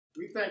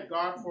thank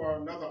God for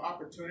another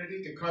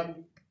opportunity to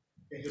come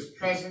in his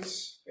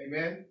presence.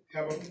 Amen.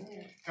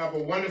 Have a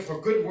wonderful,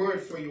 good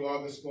word for you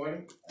all this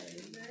morning.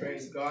 Amen.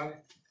 Praise God.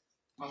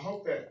 I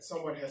hope that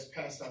someone has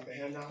passed out the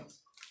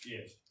handouts.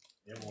 Yes,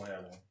 everyone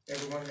has one.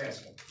 Everyone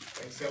has one,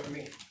 except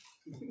me.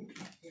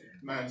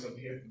 Mine's up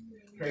here.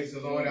 Praise the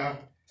Lord.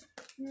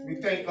 We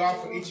thank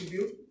God for each of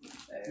you.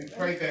 We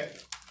pray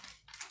that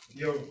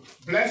you're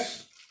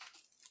blessed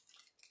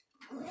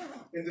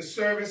in the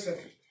service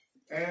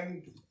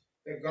and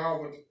that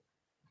God would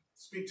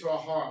speak to our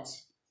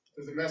hearts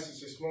through the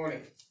message this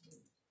morning.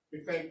 We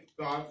thank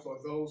God for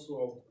those who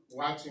are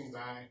watching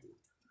by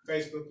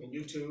Facebook and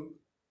YouTube.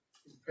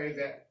 We pray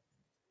that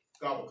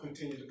God will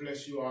continue to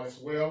bless you all as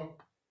well.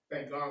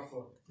 Thank God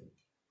for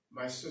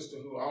my sister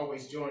who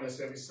always joins us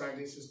every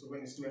Sunday, Sister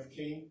Whitney Smith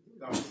King.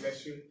 God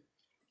bless you.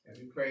 And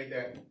we pray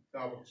that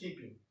God will keep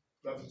you.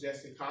 Brother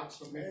Jesse Cox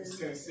from Memphis,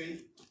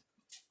 Tennessee.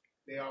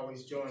 They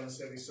always join us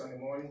every Sunday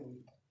morning.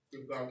 We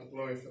give God the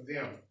glory for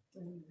them.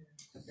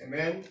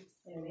 Amen.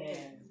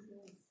 Amen.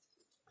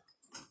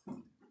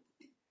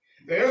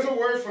 There's a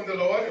word from the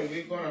Lord, and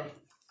we're going to.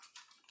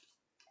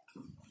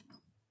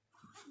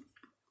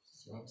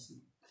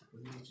 We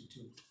need you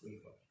to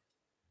wait for.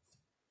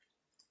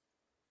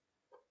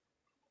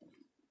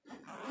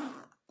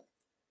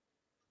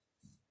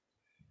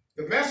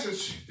 The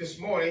message this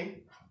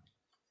morning,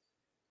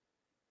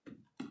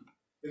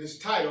 it is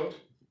titled,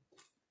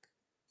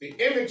 "The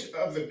Image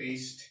of the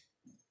Beast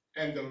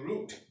and the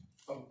Root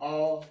of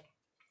All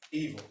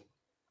Evil."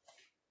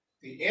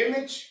 The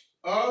image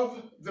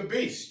of the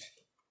beast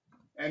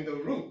and the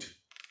root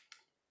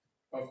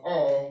of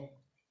all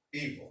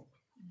evil.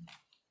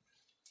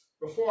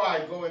 Before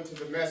I go into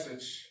the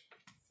message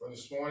for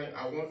this morning,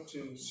 I want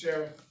to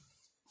share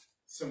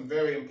some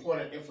very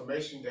important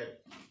information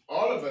that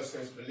all of us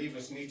as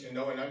believers need to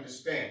know and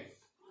understand.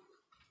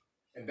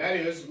 And that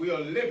is, we are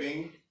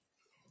living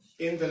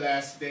in the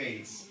last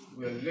days.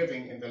 We are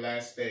living in the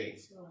last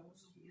days.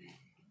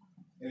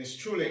 And it's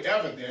truly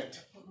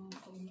evident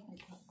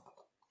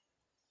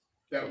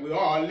that we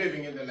are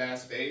living in the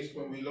last days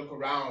when we look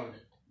around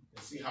and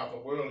see how the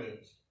world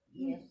is.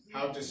 Yes.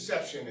 How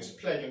deception is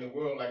plaguing the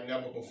world like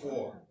never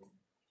before.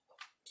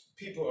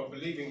 People are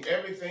believing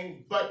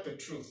everything but the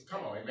truth.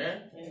 Come on,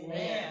 amen?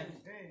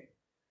 Amen.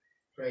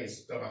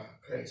 Praise God.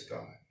 Praise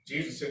God.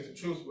 Jesus said the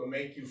truth will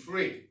make you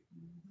free.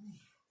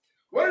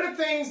 One of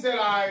the things that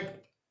I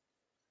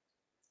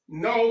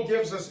know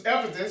gives us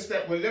evidence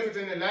that we're living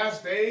in the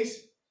last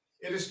days,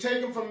 it is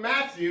taken from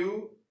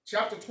Matthew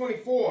chapter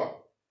 24.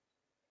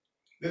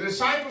 The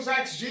disciples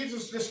asked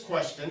Jesus this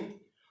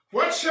question: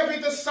 "What shall be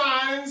the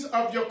signs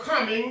of your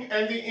coming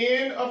and the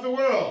end of the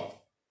world?"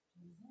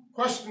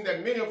 Question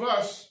that many of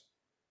us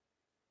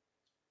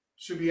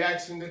should be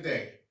asking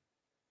today.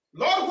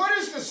 Lord, what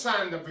is the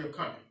sign of your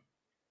coming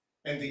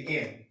and the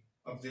end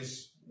of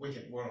this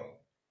wicked world?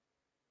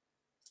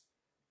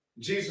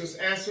 Jesus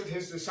answered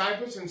his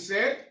disciples and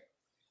said,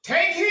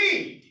 "Take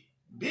heed,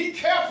 be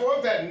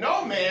careful that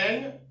no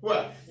man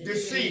what?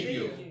 Deceive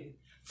you.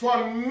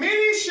 For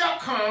many shall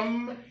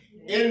come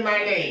in my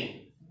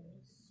name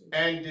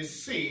and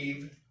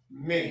deceive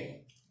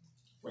many."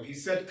 When he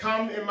said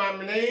come in my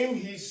name,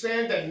 he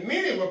said that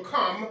many will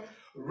come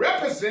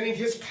representing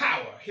his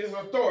power, his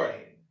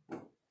authority.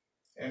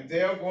 And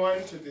they're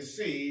going to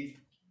deceive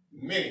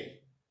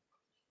many.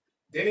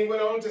 Then he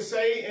went on to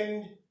say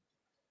in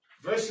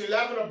verse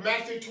 11 of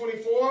Matthew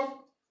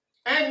 24,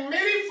 "And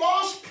many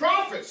false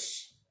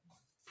prophets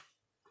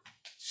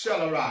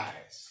shall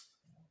arise."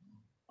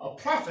 A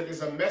prophet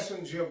is a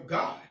messenger of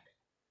God.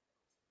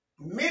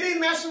 Many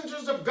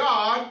messengers of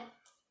God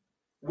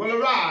will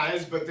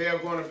arise, but they are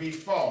going to be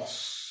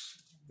false.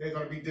 They're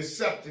going to be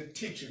deceptive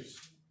teachers.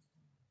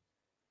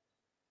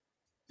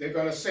 They're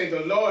going to say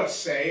the Lord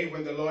say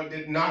when the Lord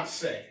did not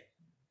say.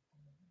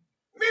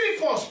 Many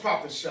false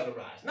prophets shall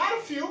arise. Not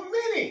a few,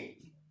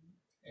 many.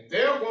 And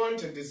they're going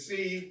to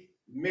deceive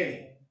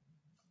many.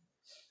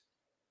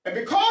 And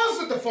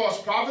because of the false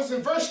prophets,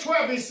 in verse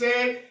 12 he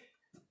said,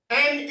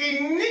 "And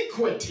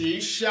iniquity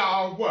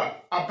shall"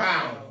 what?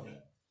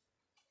 "Abound."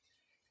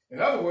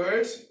 In other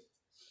words,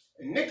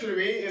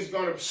 iniquity is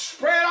going to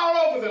spread all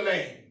over the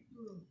land.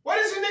 What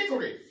is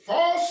iniquity?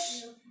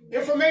 False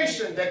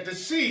information that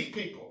deceives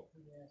people.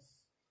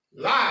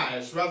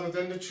 Lies rather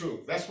than the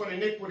truth. That's what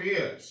iniquity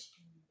is.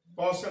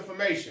 False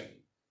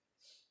information.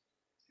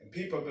 And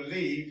people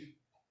believe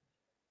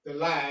the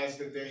lies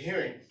that they're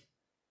hearing.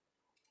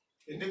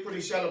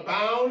 Iniquity shall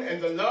abound,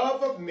 and the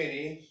love of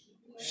many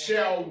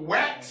shall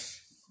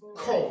wax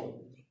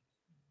cold.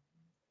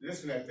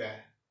 Listen at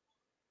that.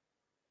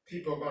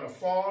 People are going to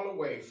fall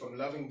away from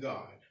loving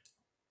God.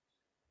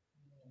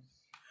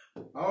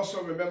 I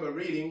also remember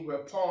reading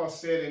where Paul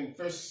said in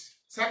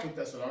 2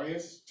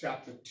 Thessalonians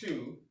chapter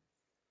 2,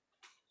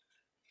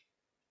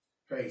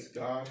 praise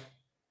God.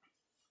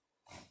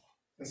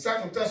 In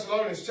 2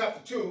 Thessalonians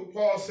chapter 2,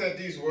 Paul said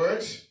these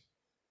words: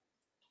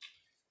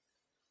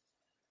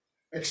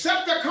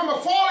 "Except there come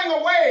a falling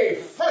away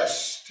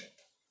first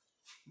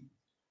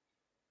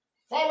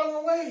falling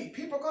away.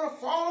 People are going to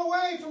fall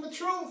away from the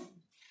truth.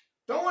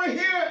 Don't want to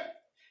hear it.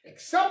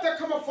 Except there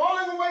come a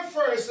falling away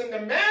first, and the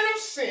man of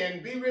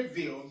sin be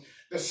revealed,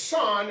 the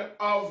son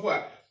of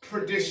what?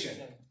 Perdition.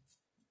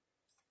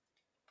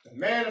 The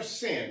man of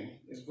sin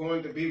is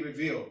going to be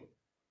revealed.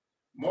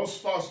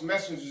 Most false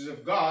messengers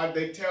of God,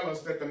 they tell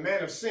us that the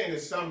man of sin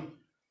is some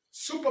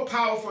super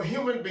powerful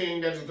human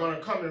being that is going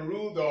to come and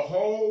rule the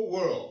whole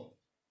world.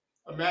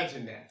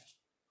 Imagine that.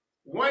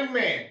 One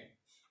man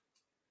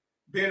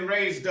being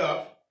raised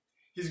up,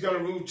 he's going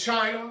to rule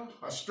China,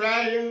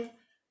 Australia,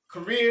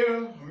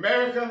 Korea,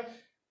 America,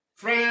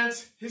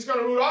 France. He's going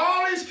to rule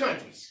all these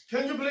countries.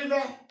 Can you believe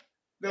that?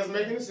 Doesn't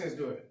make any sense,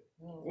 do it?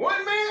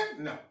 One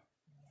man? No.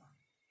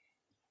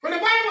 When the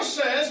Bible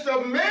says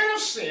the man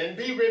of sin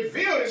be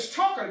revealed, it's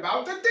talking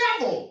about the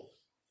devil.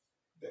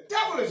 The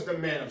devil is the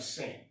man of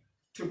sin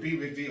to be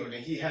revealed,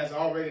 and he has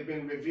already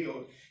been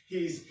revealed.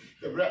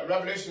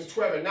 Revelation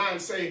 12:9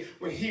 say,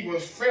 when he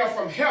was fell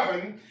from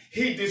heaven,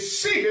 he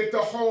deceived the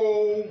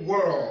whole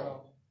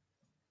world.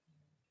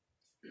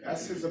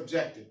 That's his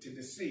objective, to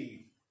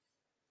deceive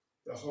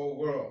the whole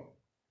world.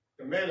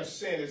 The man of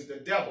sin is the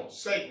devil,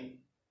 Satan.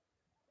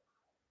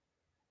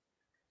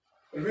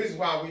 The reason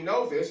why we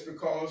know this,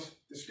 because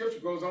the scripture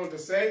goes on to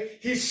say,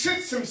 he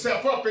sits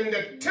himself up in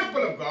the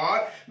temple of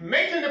God,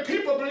 making the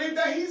people believe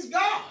that he's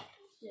God.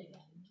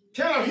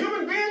 Can a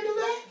human being do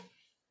that?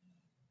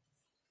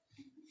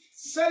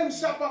 Set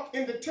himself up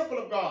in the temple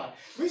of God.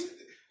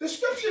 The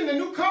scripture in the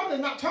New Covenant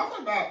is not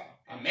talking about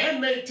a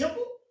man-made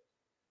temple.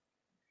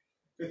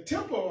 The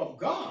temple of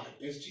God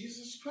is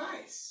Jesus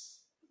Christ.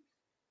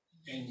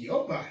 And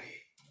your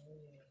body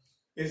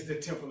is the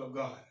temple of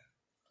God.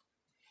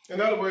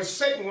 In other words,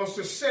 Satan wants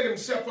to set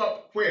himself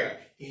up where?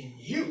 In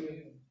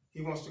you.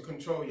 He wants to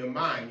control your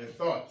mind, your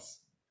thoughts.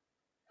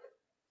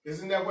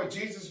 Isn't that what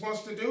Jesus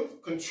wants to do?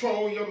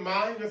 Control your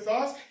mind, your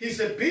thoughts. He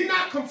said, be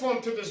not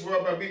conformed to this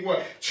world, but be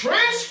what?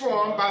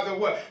 Transformed by the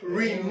what?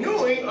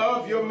 Renewing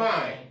of your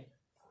mind.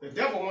 The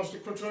devil wants to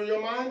control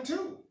your mind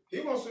too. He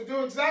wants to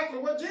do exactly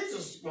what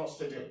Jesus wants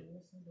to do.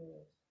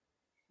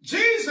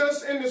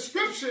 Jesus in the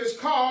scripture is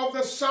called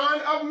the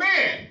Son of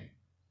Man.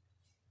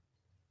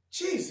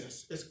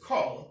 Jesus is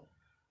called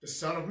the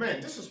Son of Man.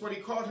 This is what he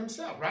called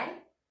himself, right?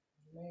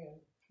 Man.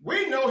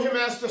 We know him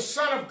as the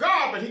Son of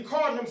God, but he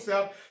called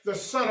himself the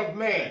Son of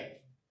Man.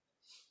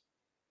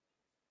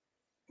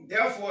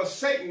 Therefore,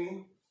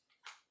 Satan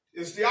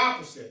is the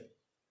opposite.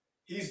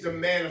 He's the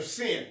man of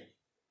sin,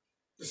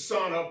 the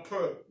son of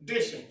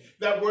perdition.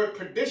 That word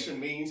perdition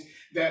means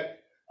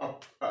that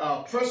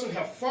a person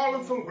has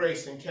fallen from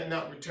grace and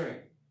cannot return.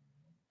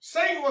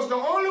 Satan was the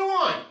only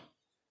one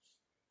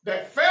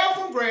that fell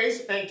from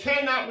grace and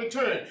cannot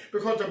return.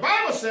 Because the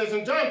Bible says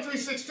in John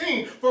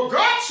 3:16, for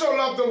God so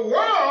loved the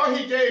world,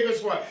 he gave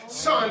his what?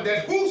 Son,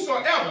 that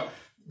whosoever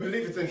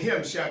believeth in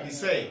him shall be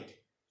saved.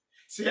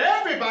 See,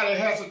 everybody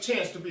has a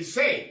chance to be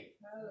saved,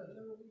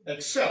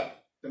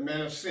 except the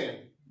man of sin,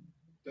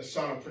 the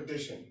son of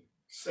perdition,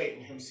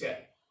 Satan himself.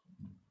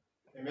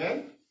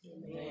 Amen?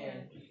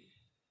 Amen.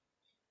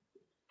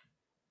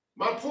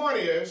 My point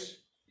is,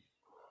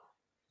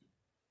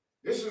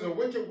 this is a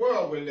wicked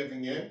world we're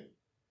living in,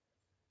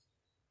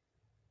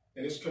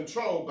 and it's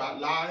controlled by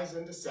lies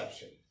and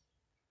deception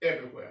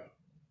everywhere.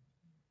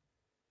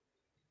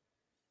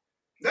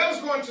 Let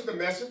us go into the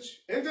message.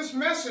 In this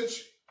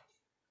message,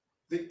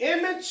 the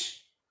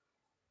image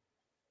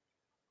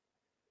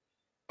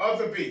of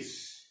the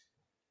beast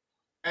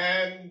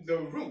and the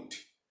root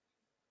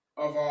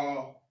of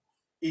all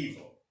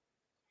evil.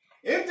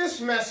 In this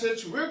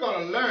message, we're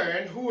going to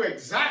learn who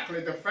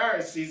exactly the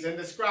Pharisees and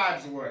the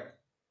scribes were.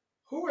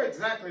 Who were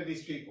exactly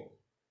these people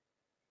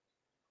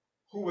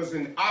who was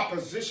in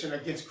opposition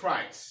against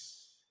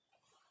Christ?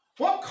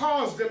 What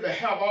caused them to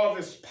have all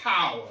this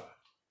power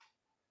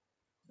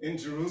in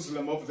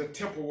Jerusalem over the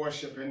temple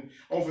worship and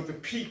over the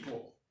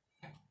people?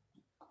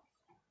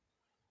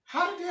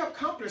 How did they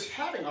accomplish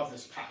having all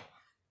this power?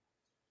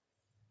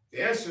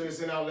 The answer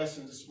is in our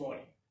lesson this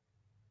morning.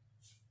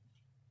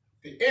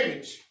 The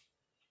image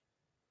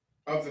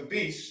of the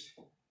beast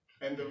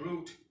and the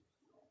root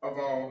of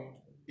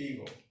all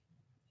evil.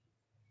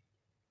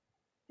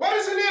 What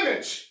is an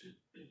image?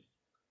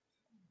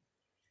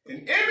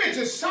 An image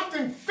is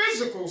something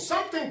physical,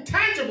 something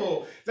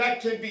tangible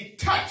that can be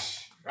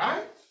touched,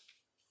 right?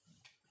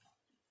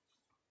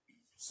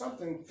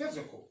 Something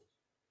physical.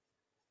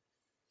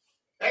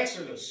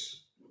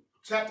 Exodus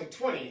chapter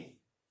 20,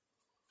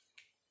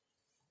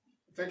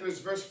 I think it was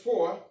verse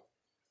 4.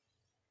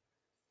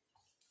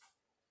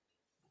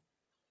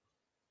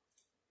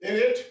 In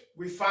it,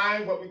 we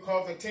find what we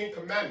call the Ten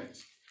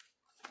Commandments.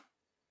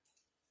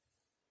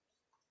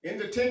 In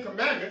the Ten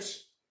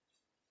Commandments,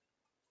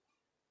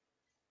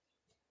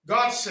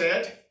 God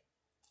said,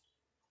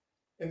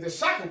 in the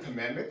second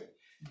commandment,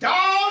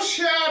 thou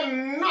shalt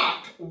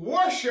not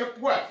worship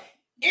what?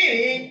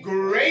 Any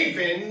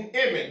graven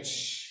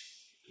image.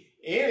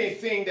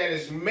 Anything that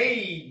is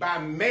made by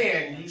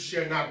man, you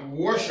shall not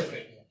worship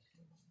it.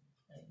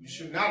 You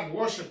should not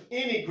worship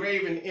any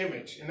graven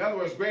image. In other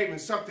words, graven,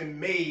 something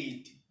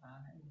made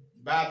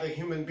by the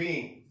human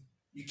being.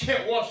 You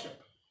can't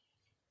worship.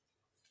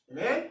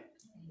 Amen?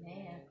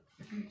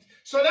 Amen.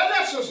 So that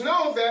lets us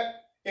know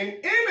that an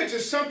image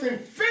is something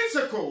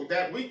physical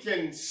that we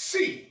can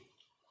see.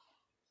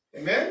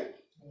 Amen?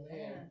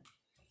 Amen.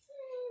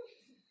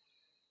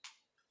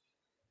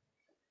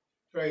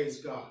 Praise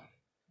God.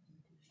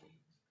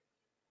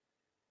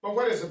 But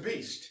what is a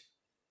beast?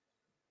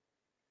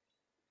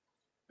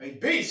 A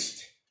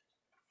beast,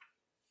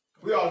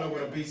 we all know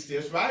what a beast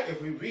is, right?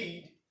 If we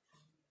read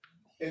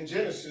in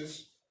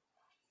Genesis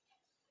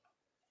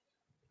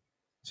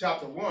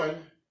chapter 1,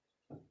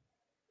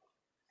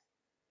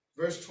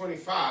 verse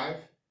 25,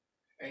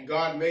 and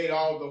God made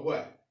all the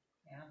what?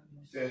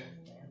 The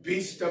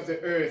beasts of the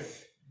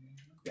earth,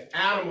 the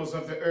animals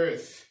of the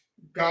earth.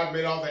 God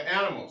made all the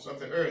animals of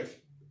the earth.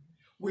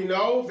 We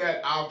know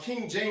that our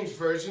King James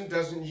Version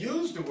doesn't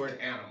use the word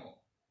animal,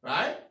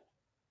 right?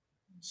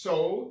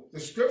 So the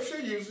scripture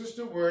uses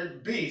the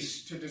word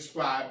beast to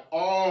describe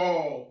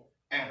all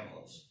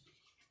animals,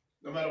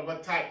 no matter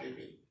what type they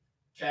be.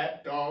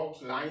 Cat,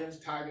 dogs, lions,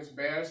 tigers,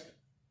 bears,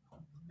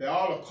 they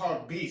all are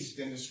called beasts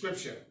in the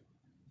scripture.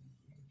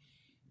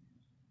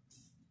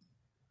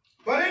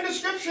 But in the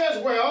scripture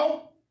as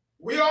well,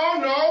 we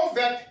all know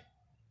that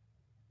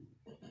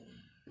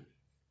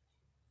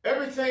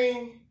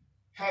everything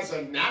has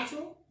a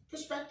natural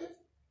perspective,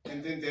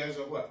 and then there's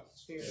a what?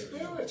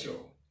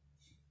 Spiritual.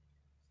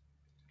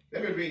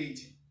 Let me read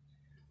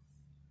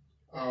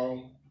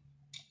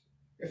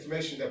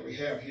information that we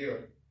have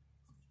here,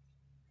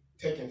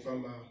 taken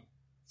from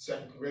 2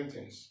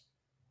 Corinthians.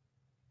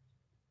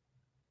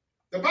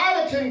 The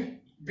Bible can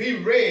be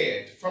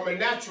read from a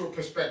natural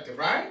perspective,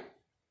 right?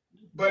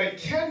 But it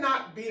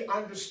cannot be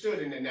understood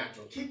in the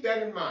natural. Keep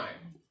that in mind.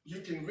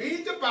 You can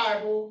read the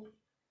Bible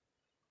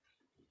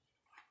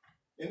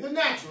in the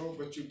natural,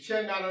 but you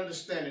cannot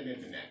understand it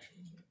in the natural.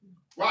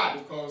 Why?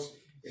 Because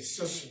it's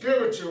a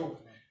spiritual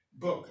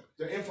book.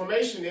 The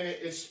information in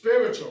it is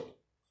spiritual.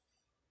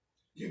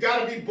 You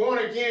got to be born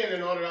again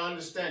in order to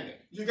understand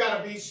it. You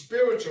got to be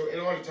spiritual in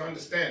order to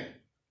understand it.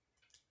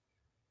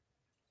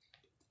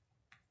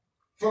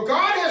 For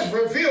God has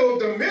revealed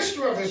the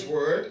mystery of his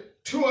word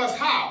to us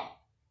how?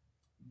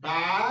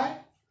 By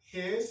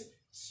his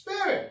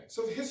Spirit.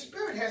 So his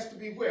Spirit has to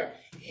be where?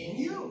 In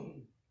you.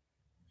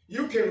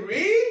 You can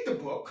read the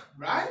book,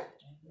 right?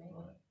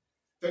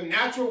 The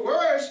natural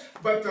words,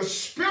 but the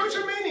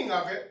spiritual meaning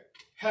of it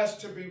has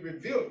to be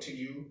revealed to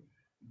you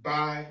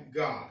by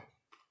God.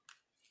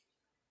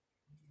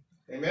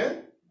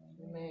 Amen?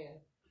 Amen.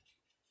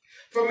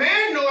 For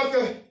man knoweth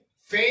the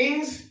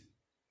things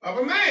of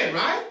a man,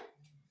 right?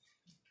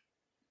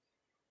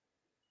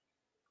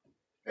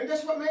 And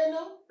that's what man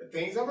knows, the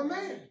things of a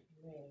man.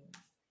 Amen.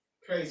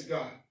 Praise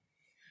God.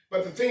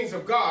 But the things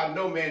of God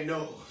no man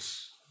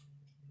knows,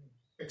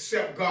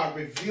 except God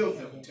revealed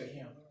them to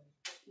him.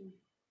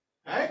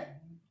 Right?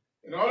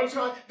 And all the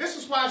time, this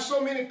is why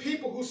so many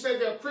people who say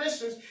they're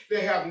Christians,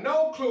 they have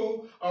no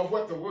clue of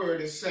what the word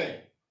is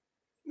saying.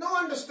 No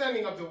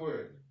understanding of the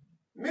word.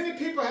 Many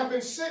people have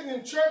been sitting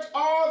in church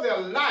all their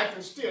life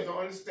and still don't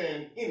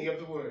understand any of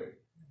the word.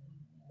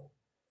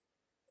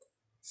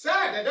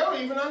 Sad, they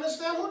don't even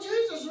understand who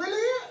Jesus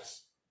really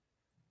is.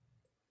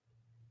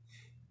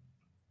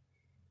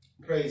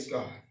 Praise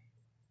God.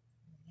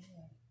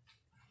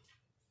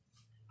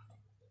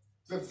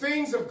 The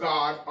things of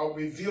God are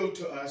revealed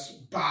to us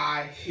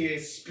by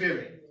his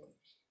Spirit.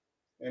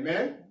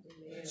 Amen?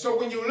 So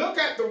when you look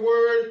at the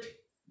word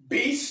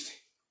beast,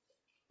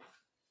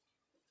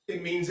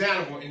 it means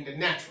animal in the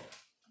natural.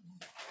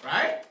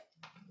 Right?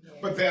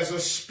 But there's a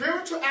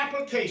spiritual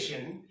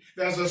application.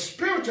 There's a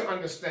spiritual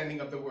understanding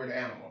of the word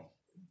animal.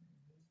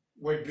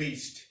 Word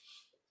beast.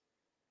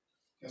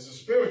 There's a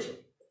spiritual.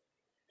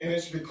 And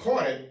it's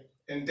recorded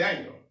in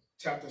Daniel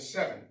chapter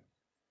 7.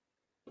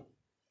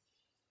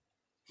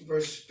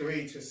 Verse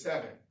 3 to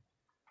 7.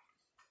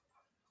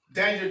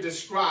 Daniel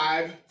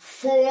described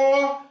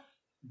 4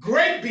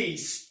 great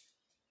beasts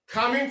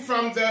coming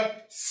from the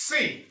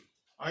sea.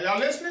 Are y'all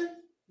listening?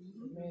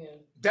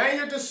 Amen.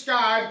 Daniel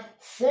described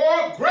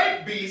 4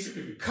 great beasts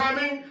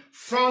coming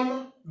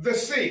from the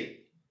sea.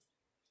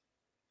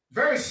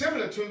 Very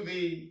similar to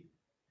the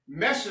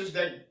message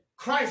that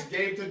Christ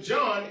gave to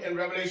John in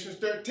Revelation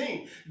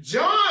 13.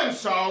 John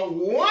saw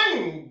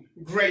 1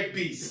 great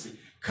beast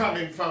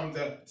coming from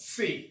the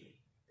sea.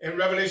 In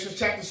Revelation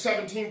chapter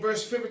 17,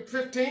 verse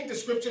 15, the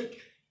scripture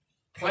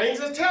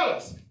plainly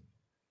tells us,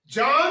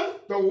 John,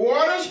 the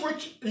waters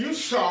which you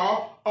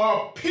saw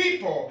are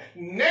people,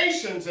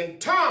 nations,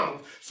 and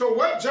tongues. So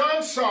what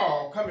John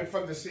saw coming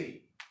from the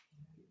sea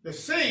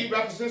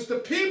represents the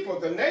people,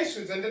 the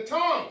nations, and the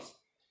tongues.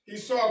 He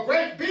saw a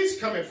great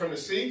beast coming from the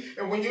sea.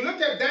 And when you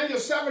look at Daniel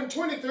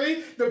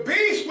 7:23, the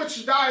beast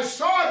which thou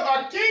sawest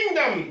are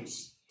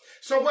kingdoms.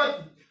 So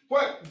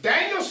what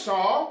Daniel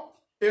saw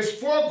is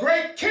 4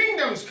 great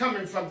kingdoms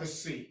coming from the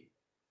sea.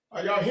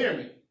 Are y'all hearing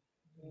me?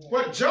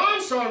 What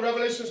John saw in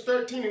Revelation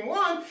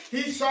 13:1,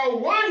 he saw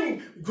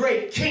 1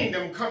 great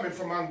kingdom coming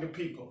from among the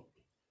people.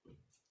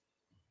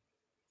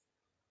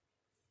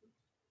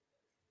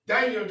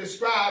 Daniel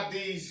described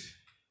these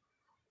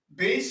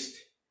beasts,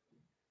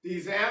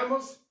 these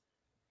animals,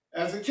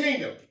 as a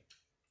kingdom.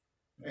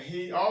 And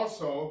he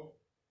also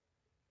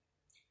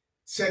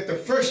said the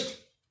first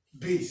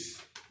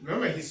beast,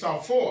 remember he saw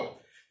 4.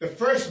 The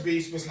first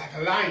beast was like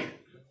a lion.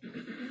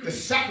 The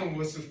second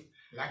was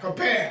like a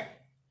bear.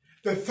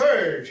 The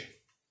third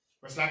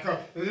was like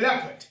a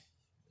leopard.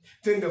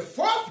 Then the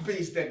 4th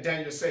beast that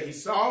Daniel said he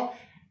saw,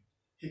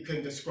 he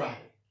couldn't describe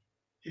it.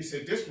 He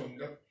said this one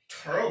looked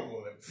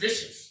terrible and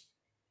vicious.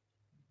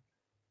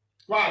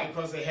 Why?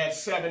 Because they had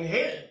 7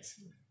 heads.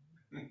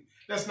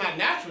 That's not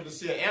natural to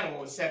see an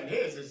animal with 7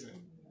 heads, isn't it?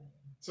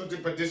 So,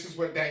 but this is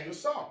what Daniel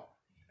saw.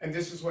 And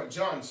this is what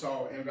John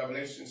saw in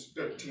Revelations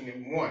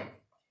 13:1.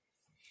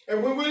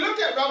 And when we look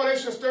at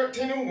Revelations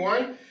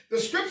 13:1, the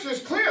scripture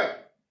is clear.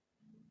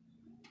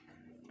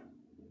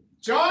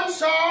 John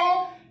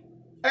saw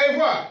a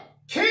what?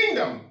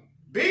 Kingdom.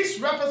 Beast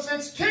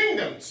represents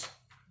kingdoms.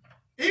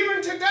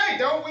 Even today,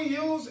 don't we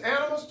use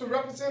animals to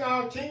represent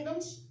our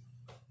kingdoms?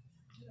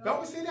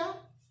 Don't we see that?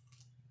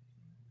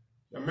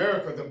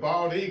 America, the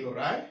bald eagle,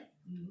 right?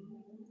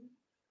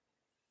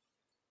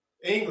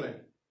 England,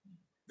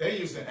 they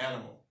use an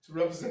animal to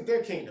represent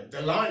their kingdom.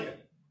 The lion.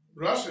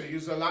 Russia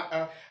used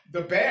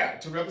the bear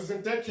to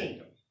represent their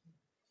kingdom.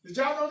 Did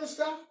y'all know this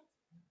stuff?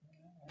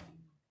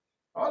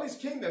 All these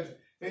kingdoms,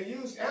 they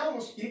use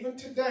animals even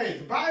today.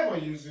 The Bible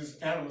uses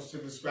animals to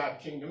describe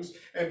kingdoms,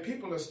 and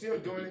people are still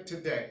doing it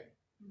today.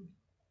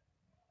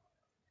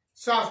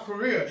 South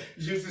Korea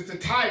uses the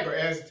tiger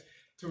as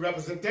to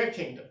represent their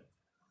kingdom.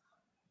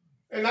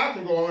 And I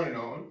can go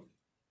on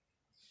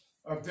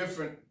of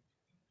different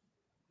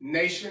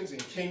nations and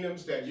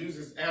kingdoms that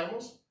uses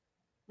animals.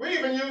 We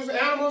even use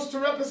animals to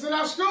represent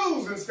our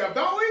schools and stuff,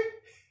 don't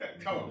we?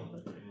 Come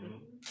on.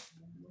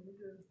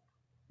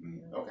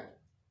 Okay.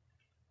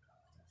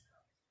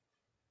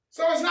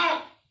 So it's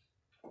not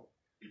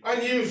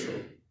unusual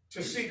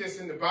to see this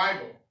in the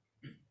Bible.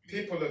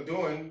 People are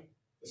doing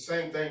the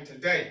same thing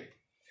today.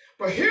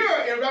 But here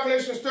in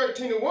Revelation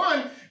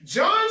 13:1,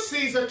 John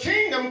sees a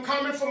kingdom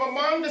coming from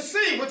among the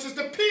sea, which is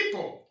the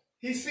people.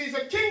 He sees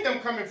a kingdom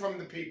coming from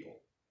the people.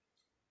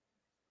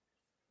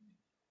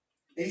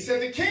 He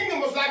said the kingdom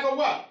was like a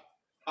what?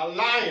 A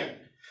lion.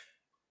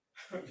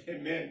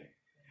 Amen.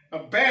 A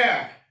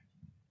bear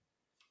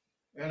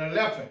and a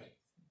leopard.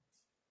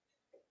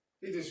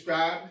 He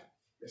described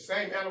the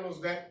same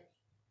animals that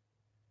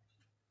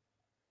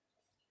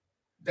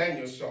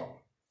Daniel saw.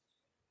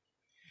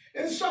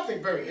 And there's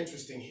something very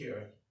interesting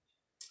here.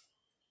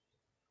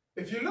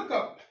 If you look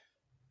up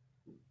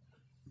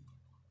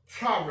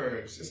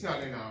Proverbs, it's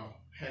not in our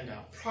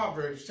handout,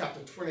 Proverbs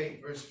chapter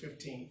 28, verse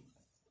 15.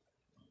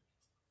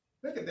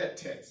 Look at that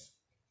text.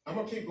 I'm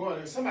going to keep going.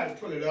 If somebody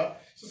pull it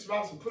up, Sister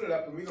Robinson, put it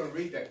up, and we're going to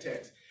read that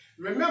text.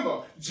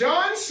 Remember,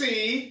 John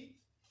see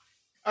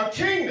a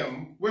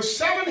kingdom with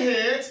 7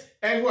 heads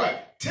and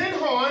what? 10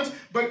 horns,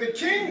 but the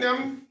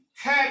kingdom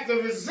had the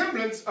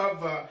resemblance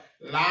of a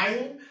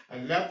lion, a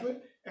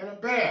leopard, and a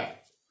bear.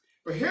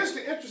 But here's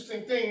the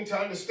interesting thing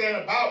to understand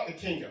about the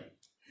kingdom.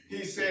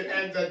 He said,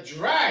 and the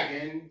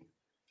dragon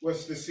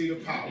was the seat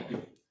of power.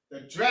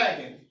 The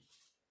dragon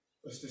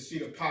was the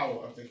seat of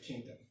power of the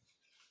kingdom.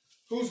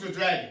 Who's the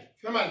dragon?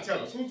 Somebody tell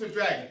us. Who's the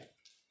dragon?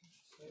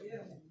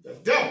 The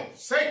devil,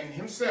 Satan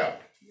himself.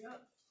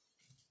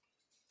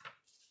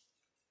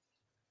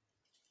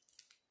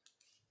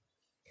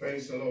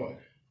 Praise the Lord.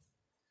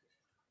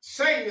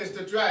 Satan is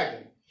the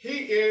dragon. He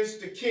is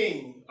the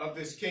king of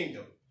this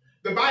kingdom.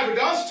 The Bible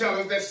does tell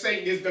us that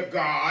Satan is the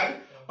god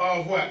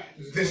of what?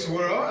 This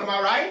world. Am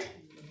I right?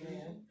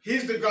 Amen.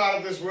 He's the god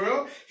of this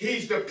world.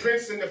 He's the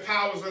prince and the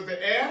powers of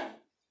the air.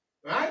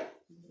 Right?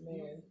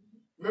 Amen.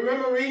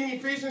 Remember reading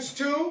Ephesians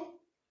 2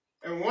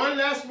 and 1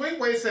 last week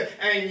where he said,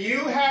 and you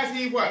has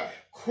he what?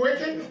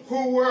 Quickened,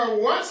 who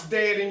were once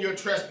dead in your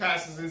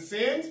trespasses and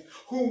sins,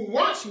 who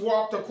once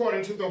walked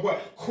according to the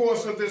what?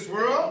 Course of this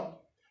world.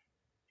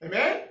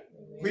 Amen?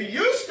 We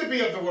used to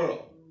be of the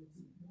world.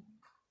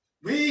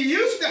 We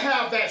used to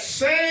have that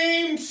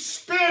same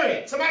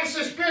spirit. Somebody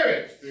say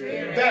spirit.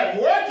 Spirit. That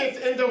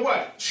worketh in the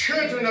what?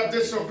 Children of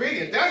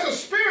disobedience. There's a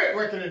spirit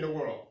working in the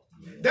world.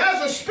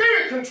 There's a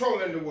spirit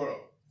controlling the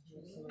world.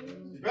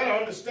 You better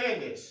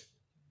understand this.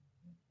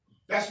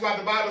 That's why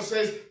the Bible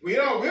says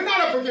we're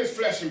not up against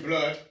flesh and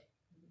blood.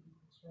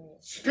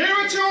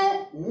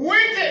 Spiritual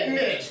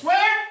wickedness.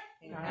 Where?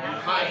 In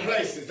high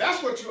places.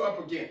 That's what you're up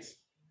against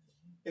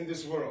in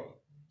this world.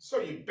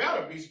 So you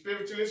better be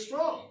spiritually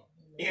strong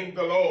in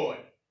the Lord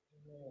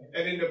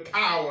and in the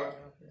power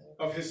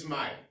of his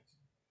might.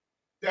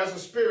 There's a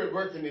spirit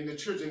working in the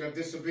children of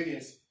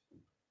disobedience.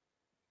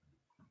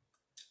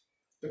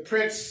 The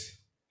prince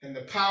and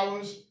the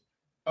powers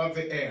of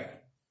the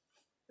air.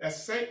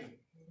 That's Satan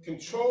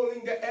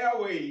controlling the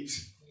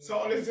airwaves. So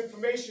all this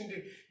information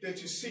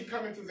that you see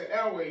coming through the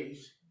airwaves,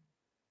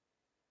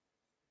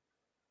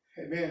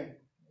 amen,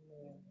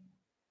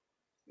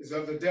 is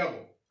of the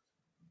devil.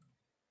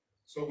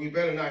 So we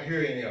better not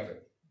hear any of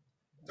it.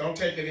 Don't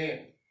take it in.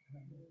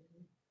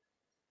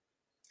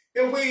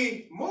 If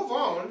we move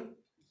on,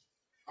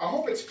 I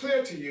hope it's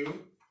clear to you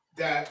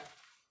that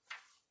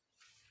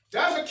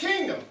there's a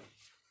kingdom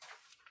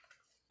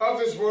of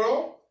this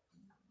world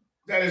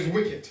that is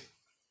wicked.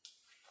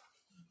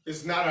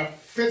 It's not a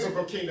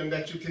physical kingdom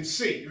that you can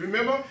see.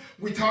 Remember,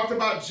 we talked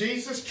about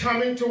Jesus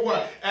coming to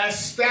what?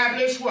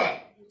 Establish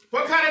what?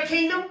 What kind of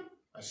kingdom?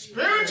 A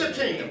spiritual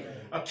kingdom.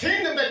 A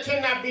kingdom that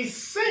cannot be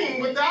seen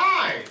with the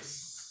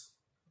eyes.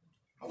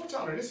 I want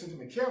y'all to listen to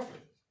me carefully.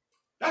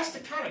 That's the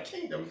kind of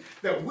kingdom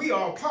that we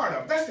are a part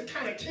of. That's the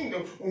kind of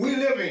kingdom we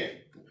live in.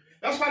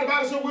 That's why the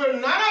Bible says we're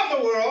not of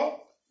the world.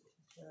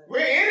 We're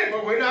in it,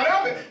 but we're not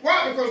of it.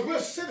 Why? Because we're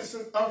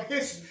citizens of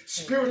his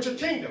spiritual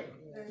kingdom.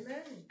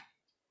 Amen.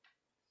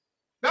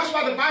 That's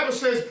why the Bible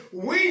says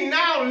we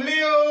now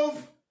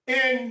live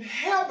in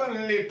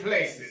heavenly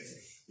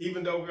places,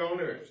 even though we're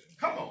on earth.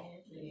 Come on.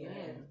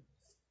 Amen.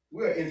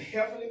 We're in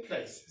heavenly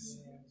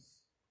places.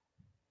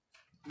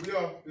 We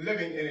are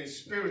living in a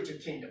spiritual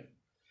kingdom.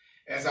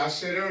 As I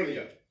said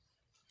earlier,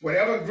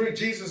 whatever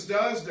Jesus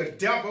does, the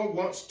devil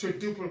wants to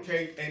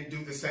duplicate and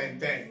do the same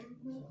thing.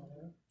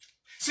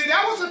 See,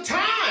 that was a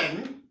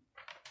time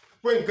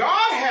when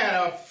God had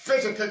a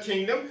physical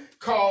kingdom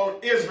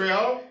called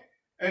Israel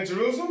and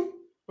Jerusalem,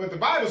 but the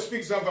Bible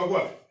speaks of a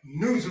what?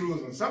 New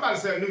Jerusalem. Somebody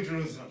said New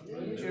Jerusalem.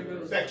 New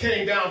Jerusalem. That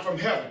came down from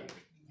heaven.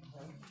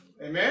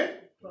 Amen?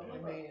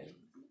 Amen.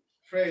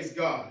 Praise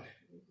God.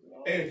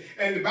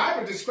 And the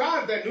Bible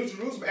describes that New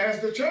Jerusalem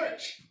as the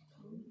church.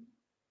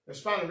 That's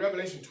found in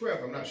Revelation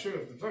 12. I'm not sure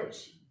of the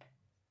verse.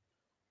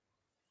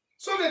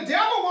 So the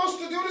devil wants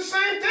to do the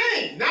same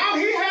thing. Now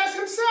he has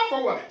himself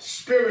a what?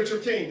 Spiritual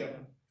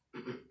kingdom.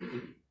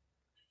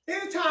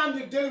 Anytime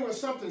you're dealing with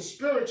something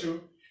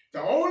spiritual,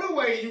 the only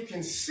way you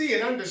can see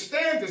and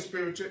understand the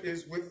spiritual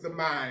is with the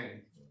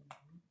mind.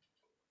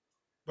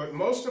 But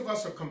most of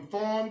us are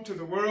conformed to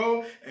the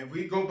world and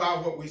we go by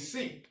what we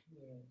see.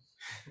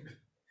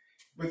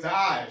 With the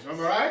eyes, am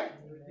I right?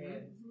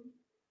 Amen.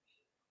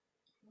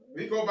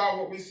 We go by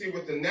what we see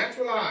with the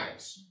natural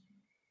eyes.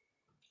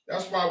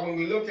 That's why when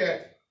we look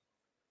at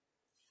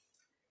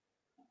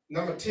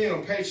number 10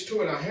 on page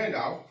 2 in our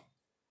handout,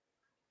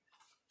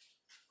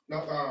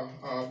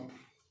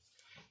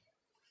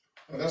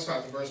 that's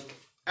not the verse.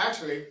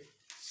 Actually,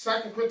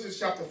 2 Corinthians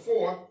chapter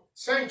 4,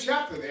 same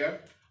chapter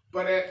there,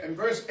 but in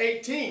verse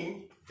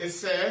 18, it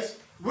says,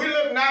 we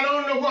look not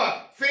on the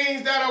what?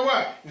 Things that are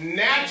what?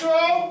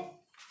 Natural.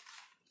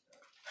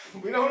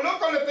 We don't look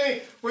on the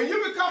things. When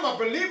you become a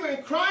believer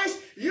in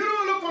Christ, you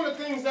don't look on the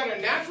things that are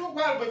natural.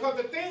 Why? Because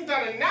the things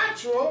that are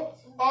natural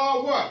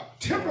are what?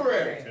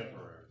 Temporary.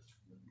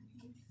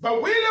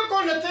 But we look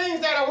on the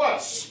things that are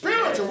what?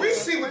 Spiritual. We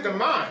see with the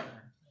mind.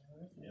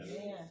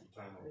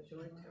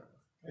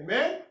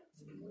 Amen?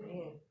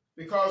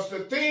 Because the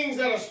things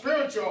that are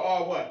spiritual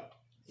are what?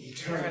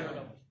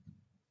 Eternal.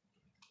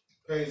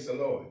 Praise the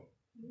Lord.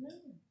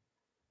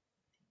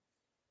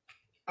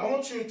 I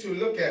want you to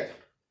look at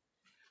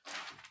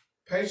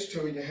page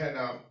 2 in your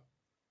handout.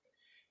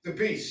 The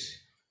beast,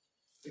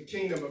 the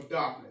kingdom of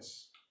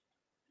darkness.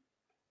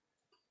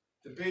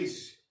 The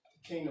beast,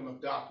 the kingdom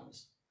of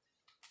darkness.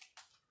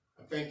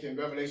 I think in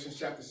Revelation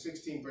chapter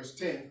 16, verse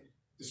 10,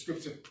 the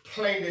scripture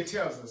plainly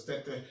tells us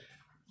that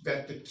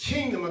the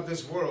kingdom of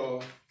this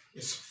world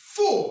is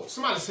full.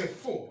 Somebody say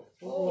full.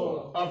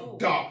 Full. Of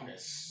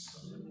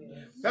darkness.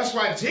 That's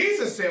why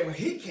Jesus said when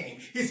he came,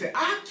 he said,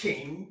 I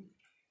came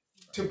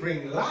to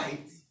bring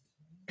light,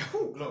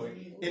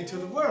 glory, into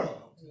the world.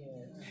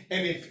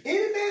 And if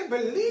any man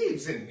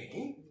believes in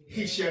me,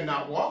 he shall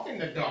not walk in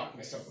the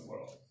darkness of the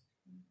world,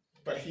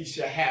 but he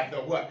shall have the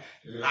what?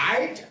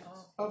 Light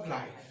of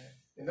life.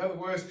 In other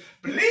words,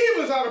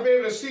 believers ought to be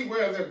able to see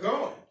where they're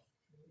going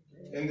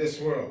in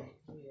this world,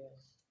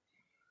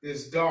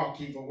 this dark,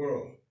 evil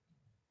world.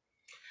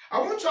 I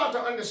want y'all to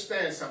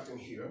understand something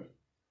here,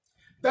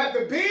 that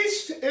the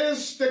beast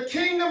is the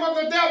kingdom of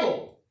the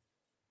devil.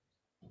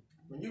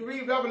 When you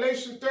read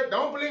Revelation 13,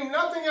 don't believe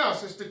nothing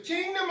else. It's the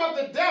kingdom of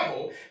the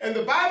devil. And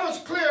the Bible is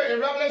clear in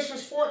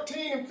Revelations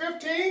 14 and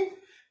 15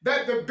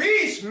 that the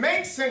beast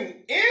makes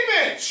an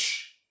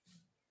image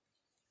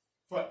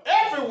for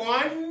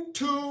everyone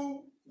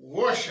to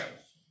worship.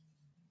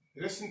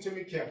 Listen to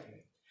me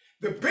carefully.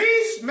 The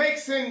beast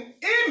makes an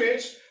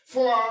image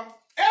for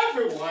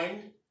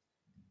everyone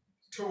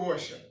to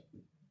worship.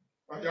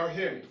 Are y'all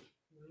hear me?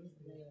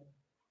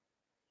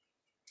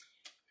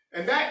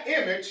 And that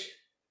image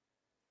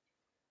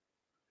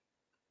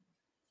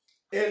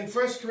in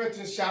 1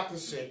 Corinthians chapter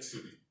 6,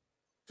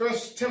 1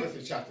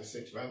 Timothy chapter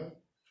 6 rather,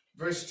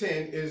 verse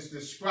 10 is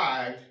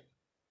described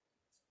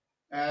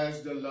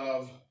as the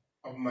love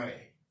of money.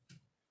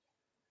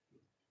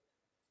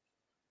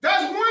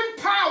 There's one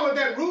power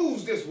that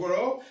rules this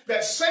world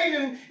that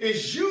Satan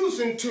is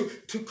using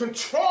to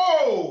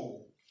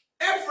control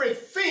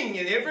everything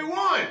and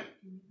everyone.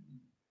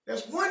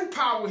 There's one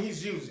power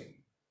he's using.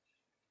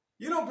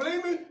 You don't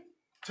believe me?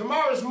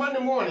 Tomorrow is Monday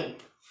morning.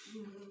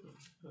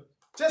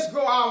 Just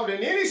go out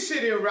in any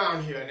city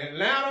around here, in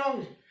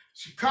Atlanta,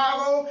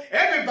 Chicago,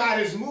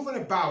 everybody's moving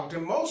about,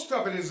 and most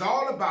of it is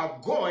all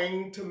about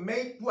going to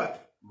make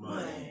what?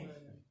 Money.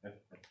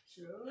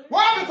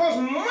 Why? Because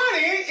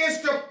money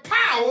is the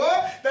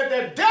power that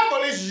the devil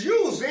is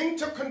using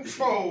to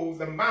control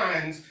the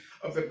minds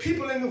of the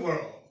people in the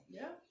world.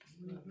 Yeah.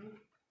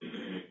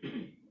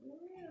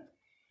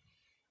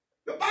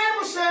 The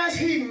Bible says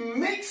he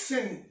makes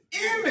an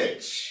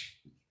image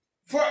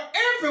for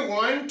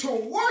everyone to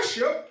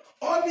worship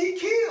or be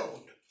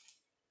killed.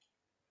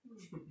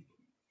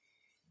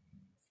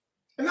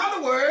 In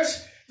other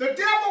words, the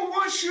devil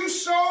wants you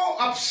so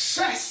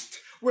obsessed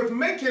with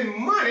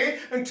making money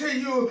until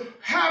you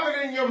have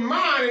it in your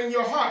mind and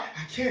your heart.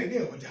 I can't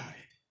live without it.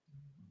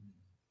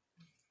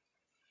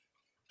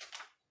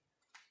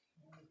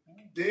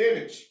 The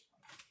image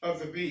of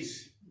the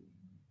beast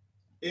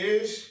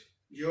is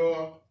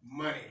your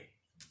money.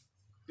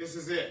 This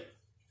is it.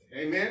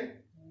 Amen?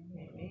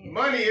 Amen.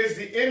 Money is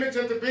the image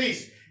of the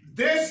beast.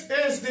 This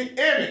is the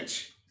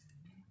image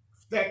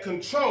that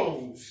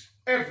controls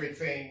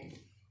everything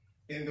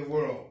in the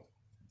world.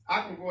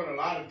 I can go in a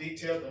lot of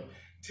detail to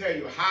tell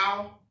you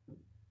how,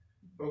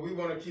 but we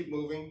want to keep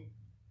moving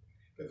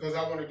because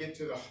I want to get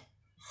to the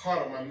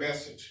heart of my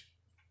message.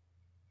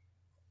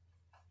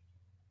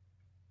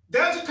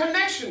 There's a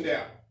connection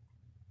there.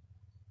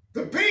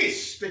 The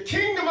beast, the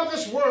kingdom of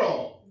this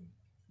world,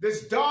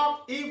 this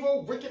dark,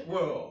 evil, wicked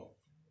world.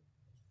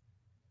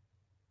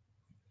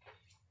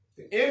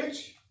 The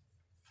image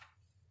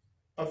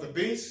of the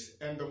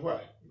beast and the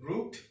what?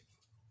 Root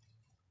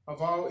of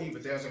all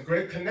evil. There's a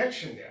great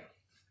connection there.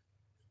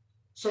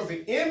 So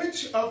the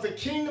image of the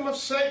kingdom of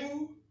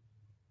Satan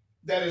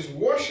that is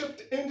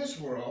worshipped in this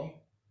world,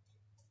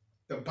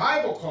 the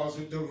Bible calls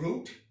it the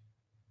root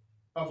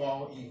of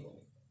all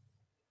evil.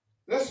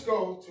 Let's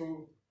go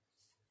to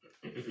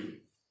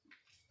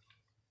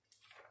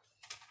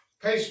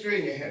page 3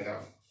 in your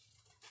handout.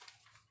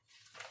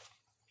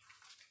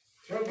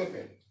 Turn with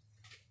me.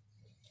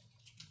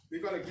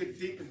 We're going to get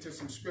deep into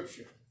some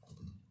scripture.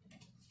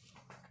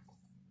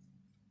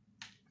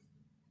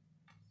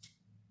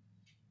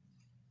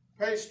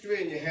 Page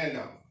 3 in your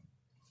handout.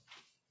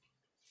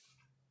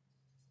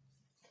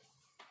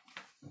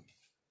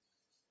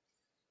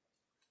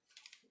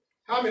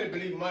 How many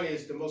believe money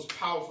is the most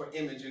powerful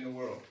image in the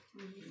world?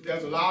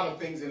 There's a lot of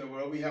things in the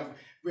world. We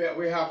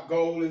have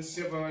gold and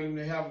silver, and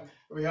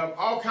we have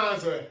all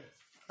kinds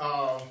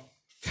of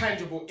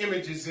tangible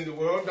images in the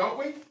world, don't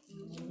we?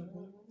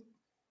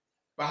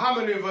 But how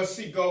many of us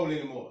see gold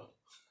anymore?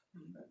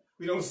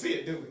 We don't see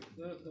it, do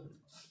we?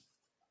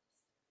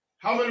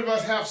 How many of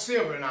us have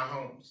silver in our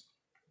homes?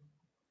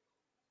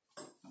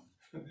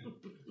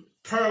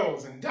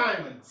 Pearls and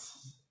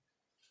diamonds.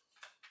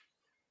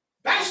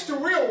 That's the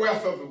real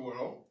wealth of the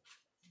world.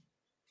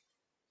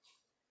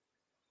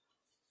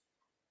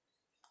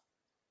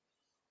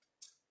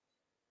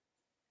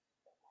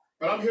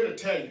 But I'm here to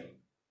tell you,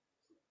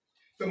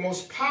 the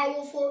most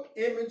powerful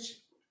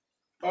image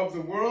of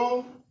the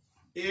world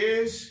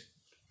is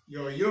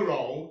your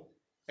euro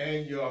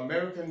and your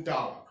American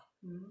dollar.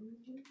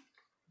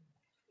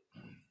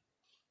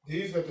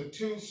 These are the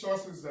two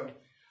sources of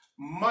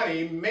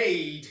money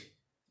made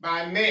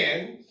by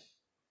men,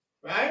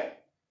 right?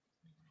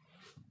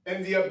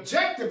 And the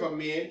objective of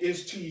men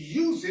is to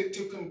use it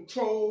to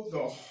control the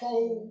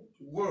whole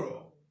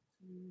world.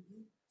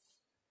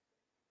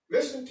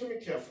 Listen to me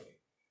carefully.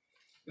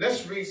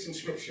 Let's read some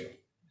scripture.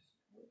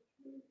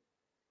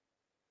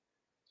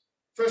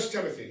 1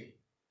 Timothy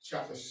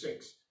chapter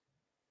 6.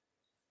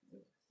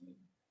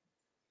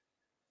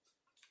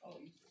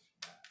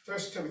 1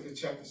 Timothy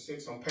chapter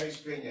 6 on page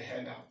 3 in your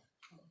handout.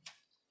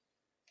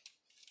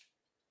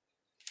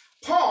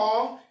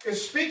 Paul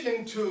is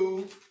speaking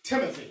to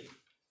Timothy.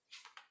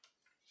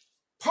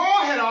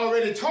 Paul had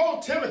already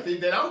told Timothy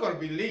that I'm going to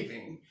be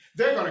leaving.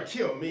 They're going to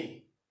kill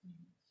me.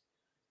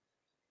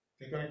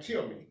 They're going to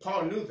kill me.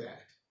 Paul knew that.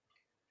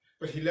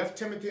 But he left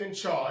Timothy in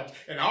charge,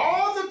 and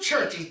all the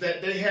churches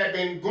that they had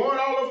been going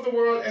all over the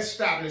world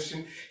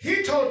establishing,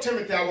 he told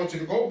Timothy, I want you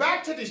to go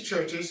back to these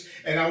churches,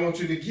 and I want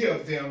you to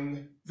give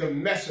them the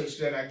message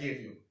that I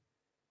give you.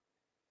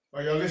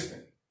 Are you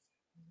listening?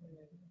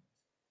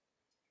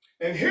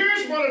 And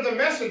here's one of the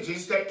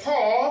messages that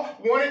Paul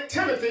wanted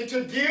Timothy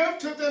to give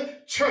to the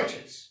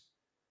churches.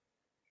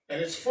 And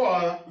it's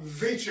for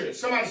the church.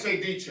 Somebody say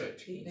the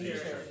church. The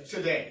church.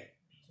 Today.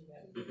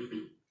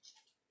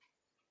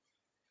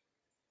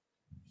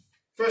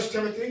 1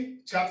 Timothy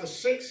chapter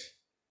 6,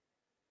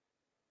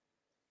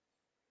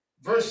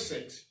 verse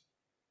 6.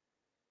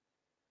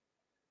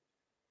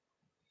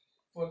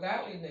 For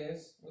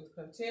godliness with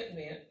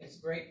contentment is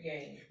great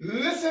gain.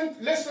 Listen,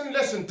 listen,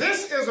 listen.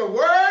 This is a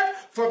word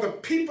for the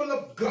people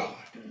of God.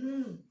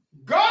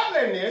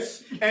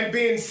 Godliness and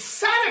being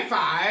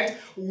satisfied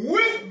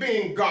with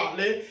being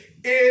godly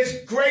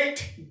is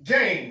great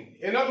gain.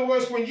 In other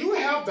words, when you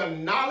have the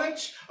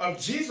knowledge of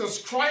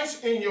Jesus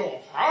Christ in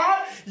your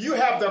heart, you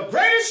have the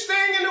greatest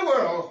thing in the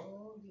world.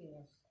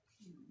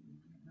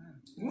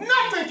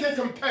 Nothing can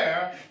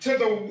compare to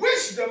the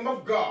wisdom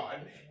of God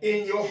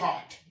in your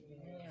heart.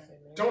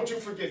 Don't you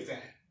forget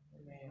that.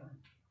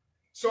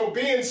 So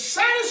being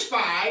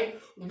satisfied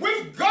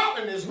with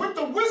godliness, with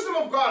the wisdom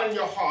of God in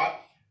your heart,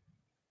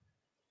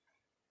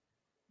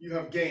 you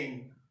have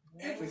gained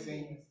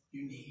everything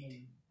you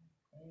need.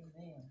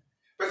 Amen.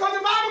 Because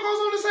the Bible goes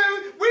on to say,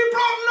 we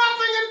brought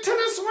nothing into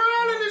this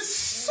world, and it's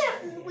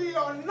certain we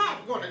are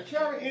not going to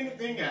carry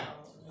anything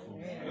out.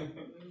 Amen.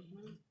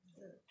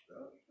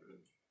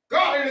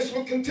 Godliness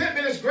with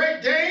contentment is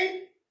great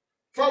gain,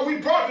 for we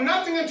brought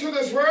nothing into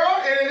this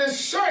world, and it is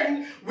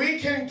certain we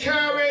can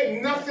carry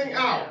nothing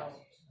out.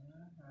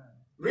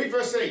 Read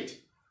verse 8.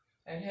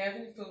 And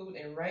having food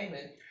and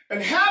raiment,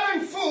 And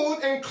having food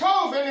and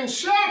clothing and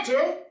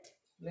shelter,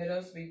 let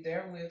us be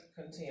therewith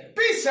content.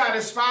 be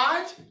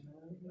satisfied.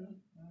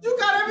 You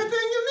got everything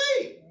you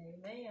need.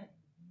 Amen.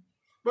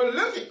 But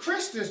look at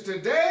Christians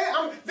today.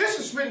 This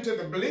is written to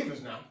the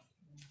believers now.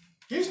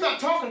 He's not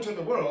talking to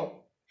the world.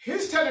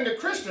 He's telling the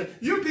Christian,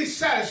 you be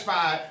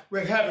satisfied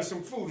with having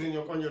some food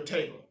on your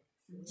table,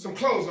 some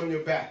clothes on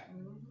your back,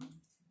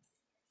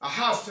 a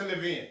house to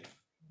live in.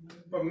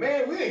 But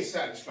man, we ain't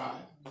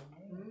satisfied.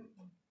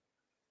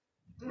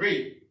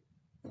 Read.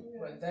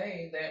 But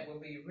they that will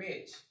be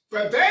rich,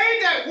 For they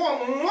that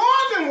want more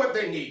than what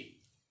they need.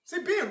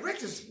 See, being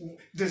rich is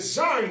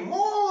desiring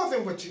more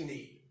than what you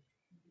need.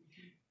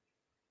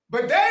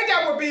 But they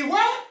that will be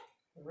what?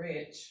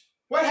 rich,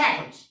 What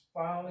happens?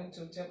 fall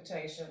into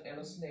temptation and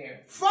a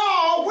snare.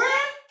 Fall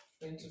where?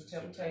 Into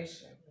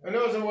temptation. In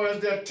other words,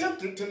 they're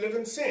tempted to live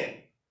in sin.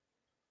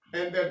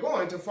 And they're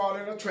going to fall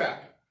in a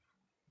trap.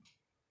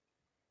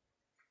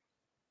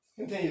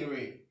 Continue to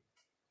read.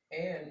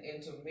 And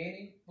into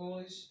many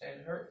foolish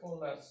and hurtful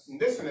lusts.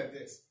 Listen at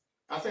this.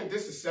 I think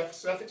this is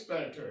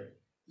self-explanatory.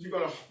 You're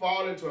going to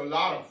fall into a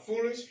lot of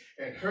foolish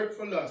and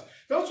hurtful lust.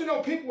 Don't you know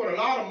people with a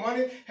lot of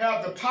money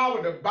have the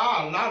power to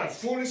buy a lot of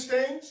foolish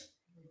things?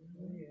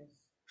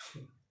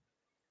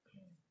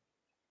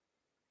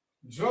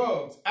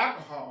 Drugs,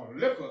 alcohol,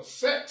 liquor,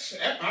 sex.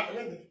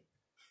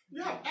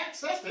 You have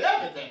access to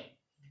everything.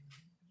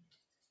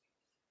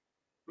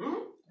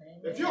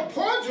 If you're a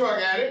poor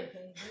drug addict,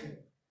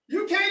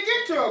 you can't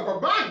get to it.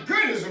 But my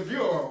goodness, if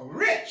you're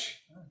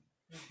rich,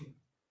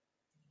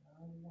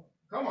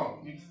 come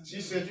on. She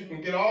said you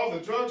can get all the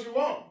drugs you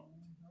want.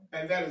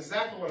 And that's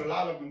exactly what a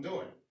lot of them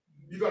doing.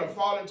 You're going to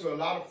fall into a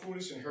lot of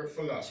foolish and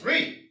hurtful lust.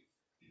 Read.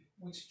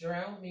 Which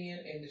drown men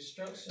in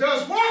destruction.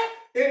 Does what?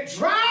 It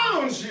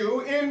drowns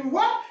you in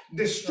what?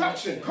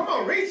 Destruction. Come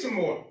on, read some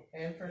more.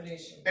 And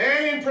perdition.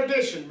 And in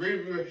perdition.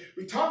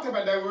 We talked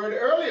about that word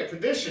earlier,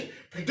 perdition.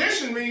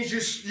 Perdition means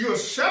you're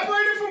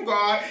separated from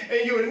God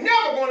and you're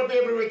never going to be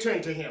able to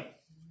return to him.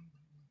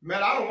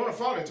 Man, I don't want to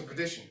fall into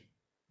perdition.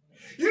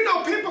 You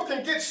know, people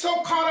can get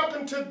so caught up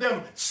into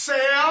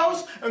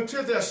themselves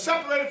until they're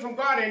separated from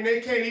God and they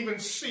can't even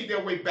see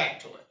their way back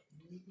to it.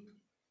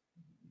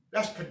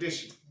 That's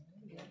perdition.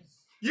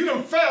 You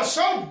done fell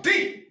so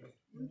deep.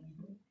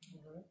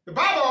 The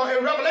Bible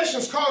in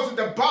Revelations calls it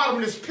the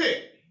bottomless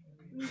pit.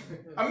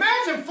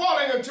 Imagine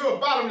falling into a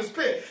bottomless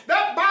pit.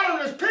 That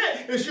bottomless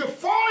pit is you're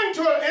falling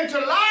into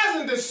lies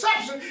and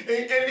deception, and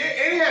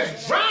it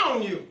has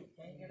drowned you.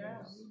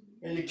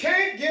 And you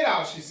can't get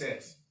out, she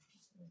says.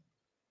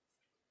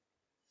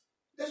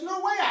 There's no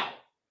way out.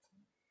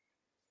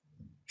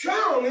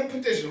 Drown in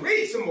perdition.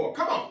 Read some more.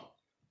 Come on.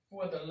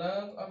 For the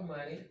love of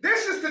money.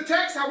 This is the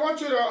text I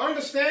want you to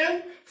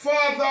understand. For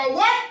the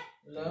what?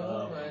 Love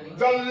of money.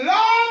 The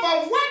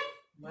love of what?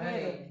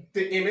 Money.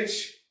 The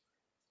image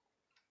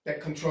that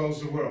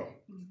controls the world.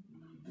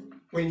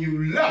 When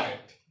you love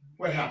it,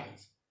 what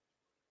happens?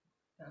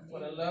 For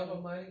the love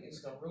of money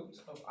is the root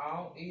of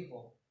all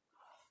evil,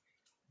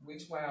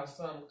 which while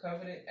some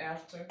coveted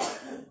after,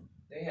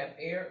 they have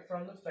erred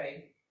from the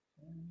faith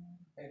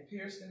and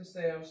pierced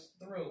themselves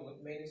through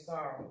with many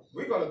sorrows.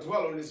 We're going to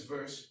dwell on this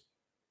verse.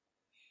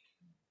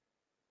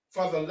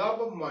 For the love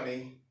of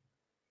money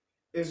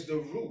is the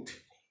root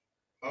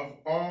of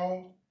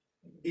all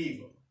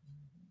evil.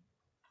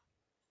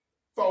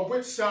 For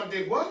which some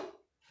did what?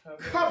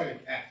 Coveted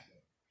after.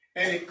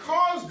 And it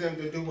caused them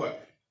to do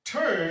what?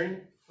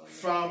 Turn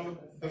from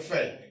the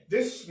faith.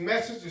 This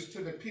message is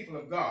to the people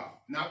of God,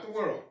 not the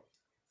world.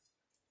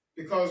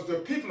 Because the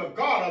people of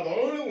God are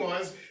the only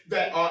ones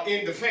that are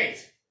in the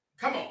faith.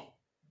 Come on.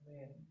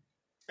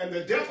 And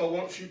the devil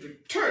wants you to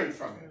turn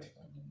from it.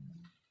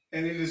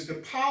 And it is the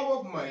power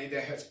of money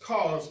that has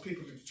caused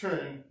people to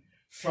turn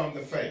from the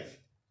faith.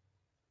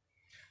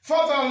 For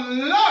the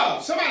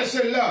love, somebody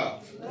say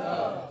love,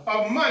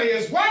 of money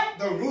is what?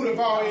 The root of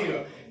all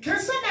evil. Can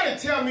somebody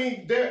tell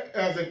me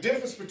the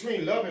difference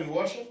between love and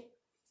worship?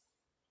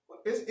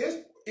 Is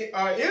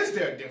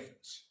there a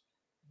difference?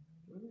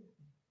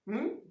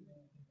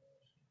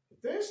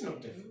 There's no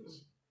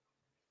difference.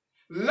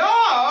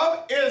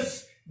 Love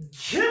is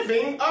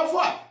giving of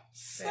what?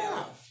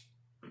 Self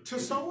to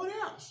someone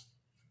else.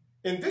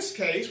 In this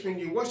case, when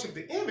you worship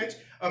the image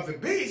of the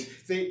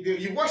beast,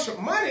 you worship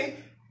money,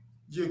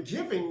 you're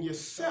giving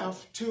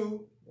yourself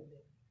to,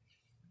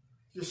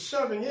 you're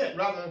serving it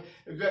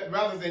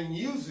rather than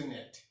using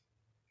it.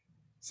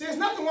 See, there's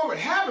nothing wrong with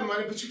having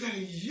money, but you got to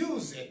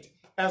use it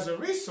as a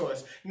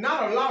resource,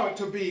 not allow it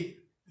to be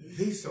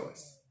the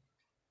source.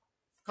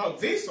 Because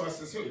the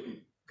source is who?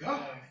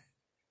 God.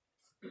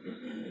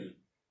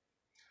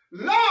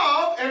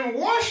 Love and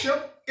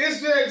worship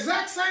is the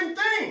exact same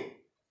thing.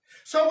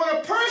 So when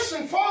a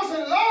person falls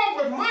in love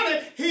with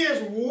money, he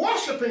is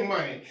worshiping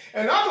money.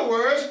 In other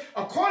words,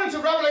 according to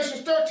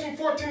Revelation 13,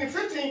 14, and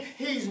 15,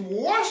 he's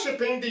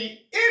worshiping the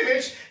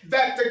image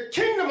that the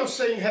kingdom of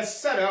Satan has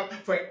set up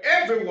for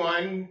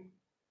everyone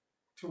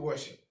to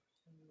worship.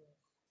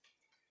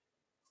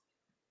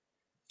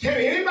 Can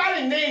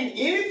anybody name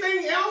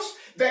anything else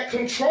that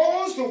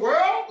controls the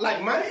world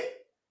like money?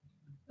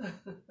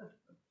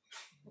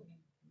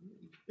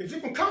 If you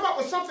can come up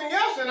with something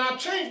else, then I'll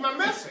change my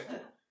message.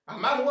 I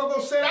might as well go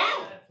sit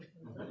down.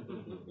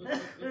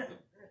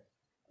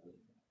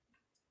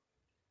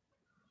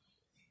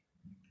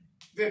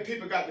 Then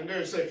people got the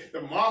nerve to say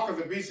the mark of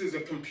the beast is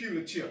a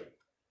computer chip.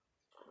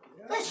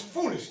 That's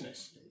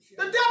foolishness.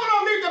 The devil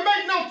don't need to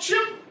make no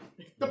chip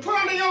to put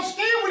under your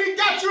skin when he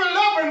got you in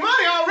love with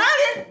money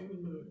already.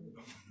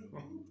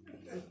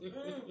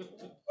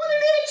 What do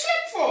you need a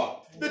chip for?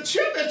 The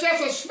chip is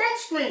just a smoke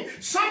screen,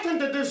 something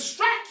to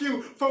distract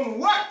you from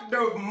what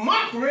the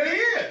mark really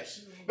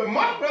is. The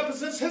mark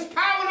represents his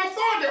power and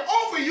authority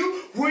over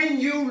you when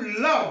you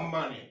love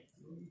money.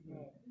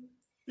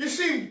 You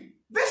see,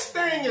 this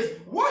thing is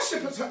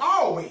worship is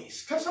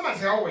always, come somebody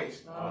say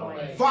always,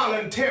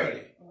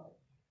 voluntarily.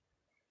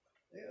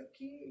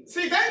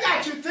 See, they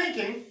got you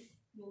thinking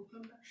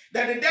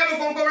that the devil's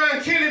going to go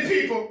around killing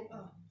people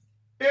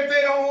if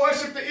they don't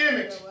worship the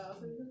image.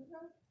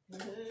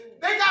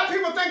 They got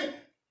people thinking,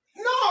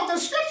 no, the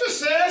scripture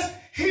says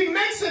he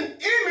makes an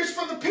image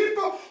for the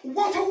people to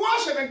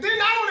worship. And then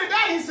not only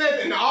that, he said,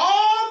 and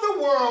all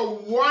the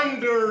world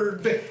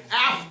wondered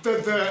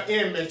after the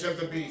image of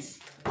the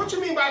beast. What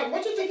you mean by that?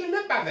 What do you think he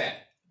meant by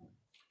that?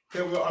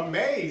 They were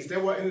amazed. They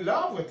were in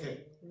love with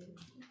it.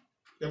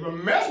 They were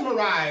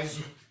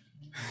mesmerized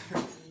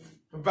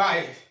by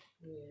it.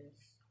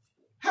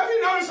 Have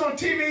you noticed on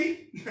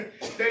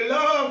TV, they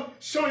love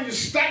showing you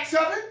stacks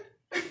of it?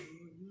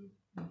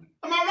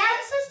 Am I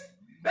right, sister?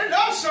 They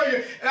love showing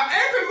you. Now,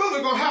 every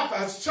movie going to have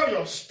to show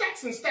you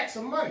stacks and stacks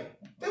of money.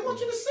 They want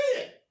you to see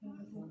it.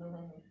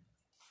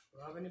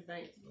 Robbing the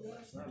bank.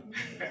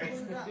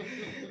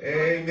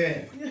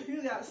 Amen.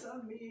 You got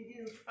some men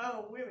getting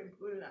proud women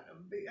putting out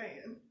them big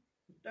hand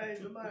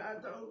things of money. I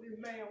told this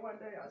man one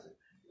day, I said,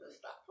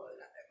 stop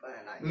putting out that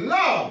money like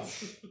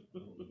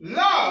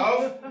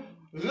that.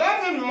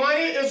 Loving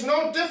money is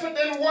no different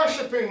than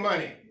worshiping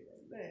money.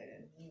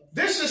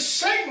 This is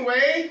Satan's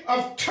way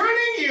of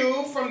turning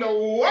you from the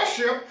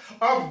worship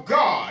of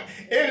God.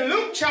 In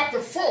Luke chapter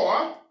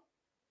 4,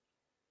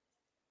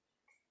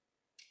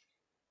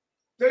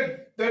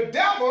 the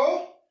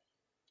devil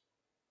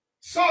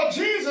saw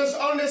Jesus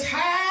on this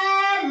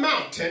high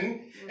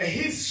mountain, and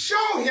he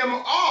showed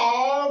him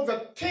all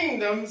the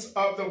kingdoms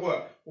of the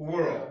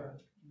world.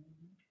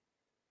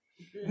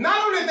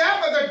 Not only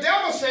that, but the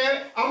devil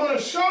said, I'm going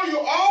to show you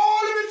all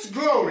of its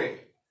glory.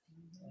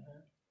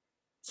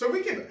 So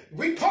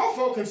we poor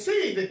folk can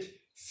see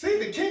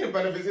the kingdom,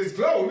 but if it's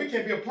glory, we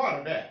can't be a part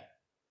of that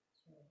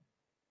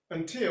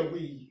until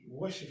we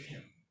worship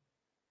him.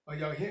 Are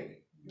y'all hearing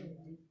me?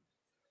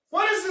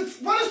 What is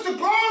the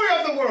glory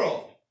of the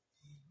world?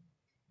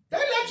 They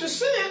let you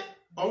see it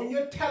on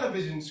your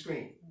television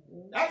screen.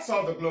 That's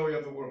all the glory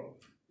of the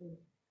world.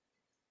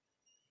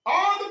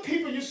 All the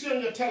people you see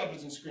on your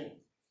television screen.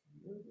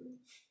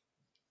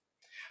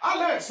 I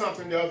learned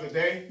something the other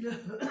day.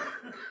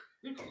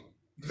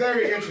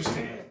 Very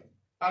interesting.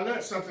 I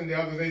learned something the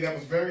other day that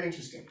was very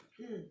interesting.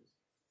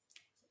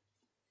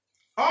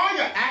 All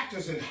your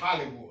actors in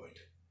Hollywood,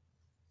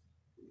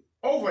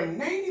 over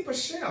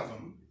 90% of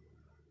them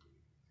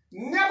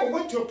never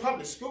went to a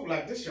public school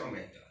like this young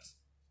man does,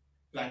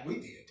 like we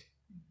did.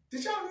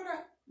 Did y'all know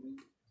that?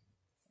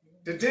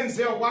 The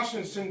Denzel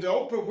Washington, the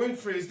Oprah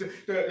Winfrey's, the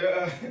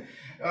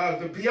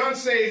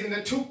Beyoncés and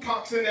the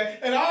Tupacs and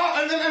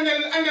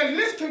the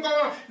list can go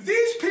on.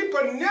 These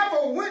people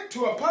never went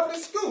to a public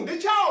school.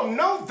 Did y'all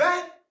know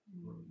that?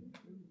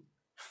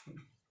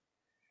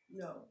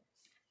 No.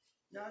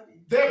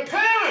 Their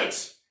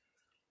parents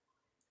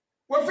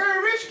were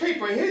very rich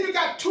people. And here you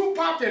got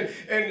Tupac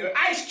and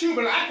Ice Cube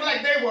and act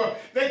like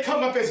they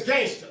come up as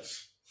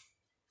gangsters.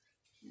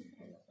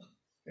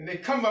 And they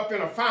come up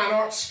in a fine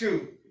arts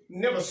school.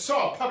 Never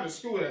saw a public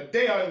school in a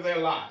day of their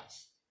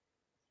lives.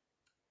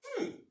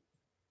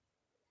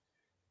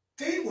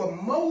 They were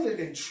molded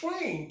and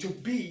trained to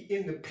be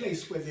in the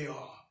place where they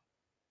are.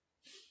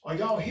 Are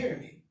y'all hearing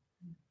me?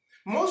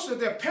 Most of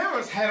their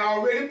parents had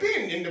already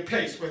been in the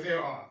place where they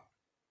are.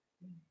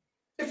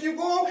 If you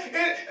go,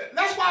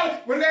 that's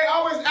why when they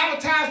always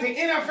advertise the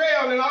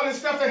NFL and all this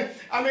stuff,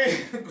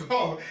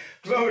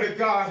 glory to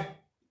God.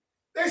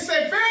 They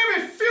say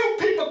very few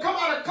people come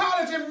out of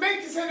college and make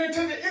it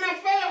into the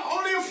NFL.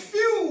 Only a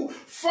few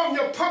from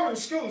your public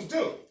schools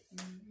do.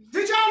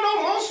 Did y'all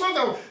know most of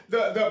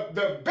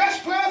the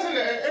best players in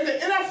the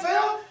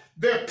NFL,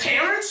 their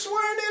parents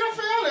were in the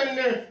NFL, and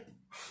their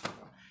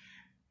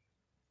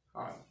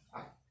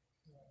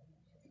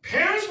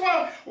parents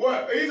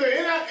were either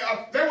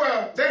they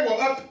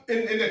were up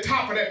in the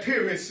top of that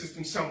pyramid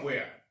system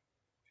somewhere,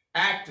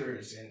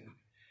 actors and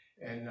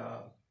and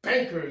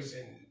bankers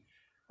and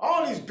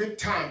all these big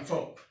time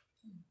folk.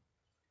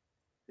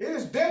 It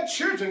is their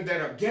children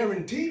that are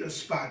guaranteed a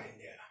spot in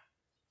there.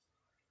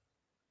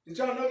 Did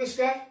y'all notice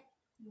that?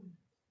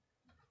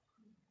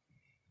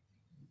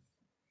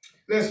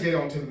 Let's get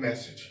on to the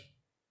message.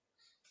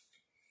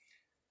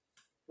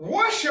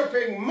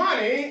 Worshiping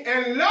money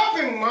and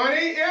loving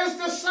money is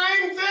the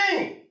same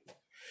thing.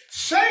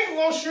 Satan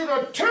wants you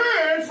to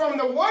turn from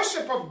the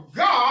worship of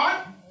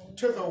God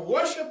to the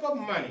worship of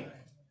money.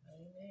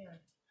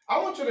 I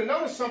want you to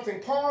notice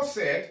something Paul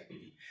said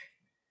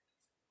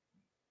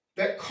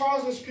that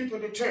causes people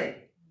to turn.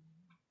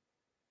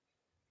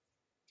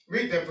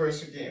 Read that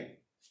verse again.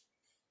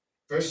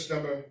 Verse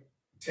number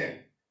 10.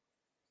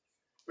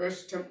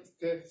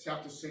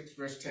 Chapter 6,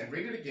 verse 10.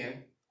 Read it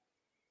again.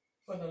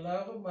 For the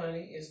love of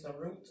money is the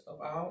root of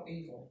all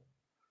evil,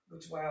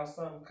 which while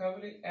some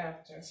coveted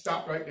after.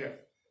 Stop right there.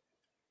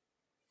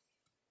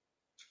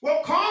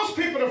 What causes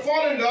people to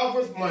fall in love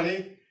with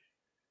money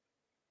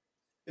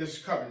is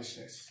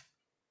covetousness.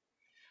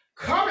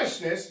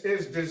 Covetousness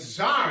is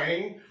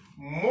desiring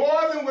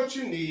more than what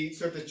you need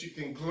so that you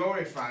can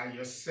glorify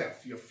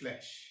yourself, your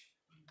flesh.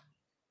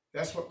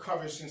 That's what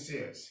covetousness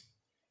is.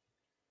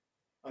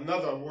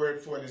 Another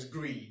word for it is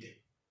greed.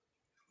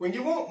 When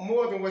you want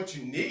more than what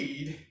you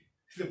need,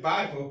 the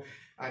Bible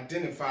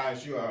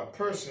identifies you are a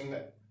person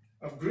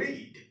of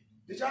greed.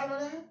 Did y'all know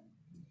that?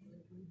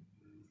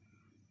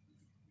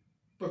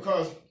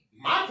 Because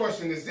my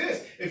question is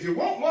this: if you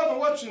want more than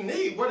what you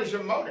need, what is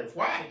your motive?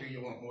 Why do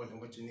you want more than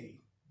what you need?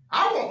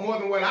 I want more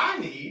than what I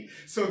need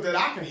so that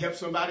I can help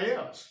somebody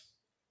else.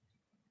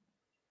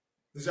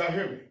 Did y'all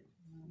hear me?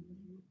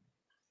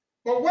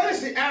 But what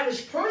is the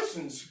average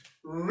person's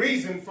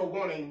reason for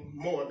wanting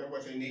more than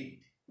what they need?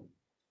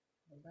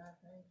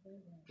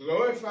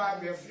 Glorify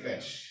their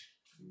flesh.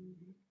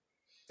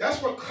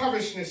 That's what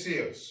covetousness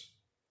is.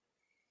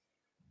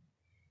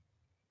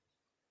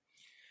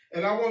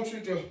 And I want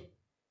you to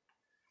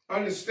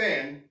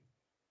understand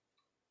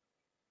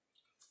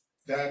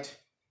that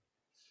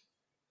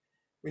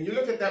when you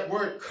look at that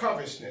word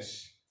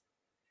covetousness,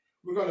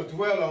 we're going to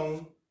dwell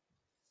on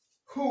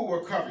who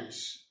were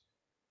covetous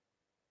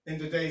in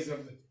the days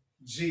of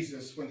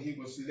Jesus when he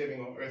was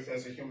living on earth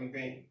as a human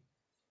being.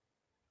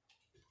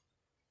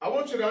 I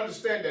want you to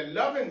understand that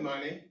loving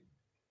money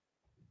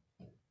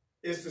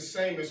is the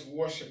same as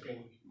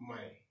worshiping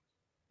money.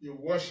 You're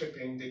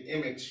worshiping the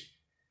image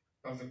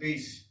of the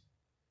beast.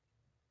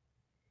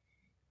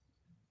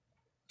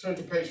 Turn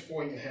to page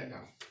 4 in your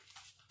handout.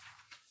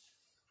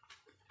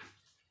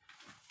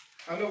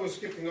 I know we're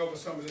skipping over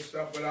some of this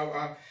stuff,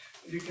 but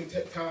you can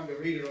take time to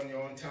read it on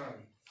your own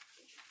time.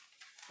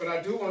 But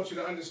I do want you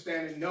to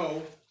understand and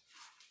know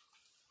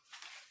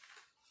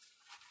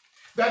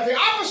that the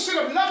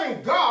opposite of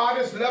loving God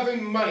is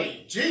loving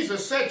money.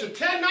 Jesus said you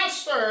cannot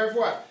serve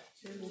what?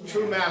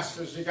 Two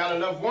masters. You got to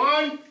love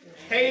one,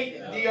 hate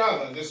the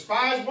other.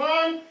 Despise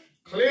one,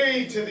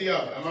 cleave to the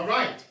other. Am I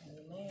right?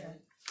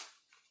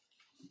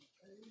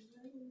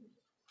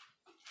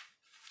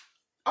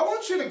 I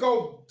want you to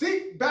go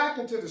deep back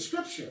into the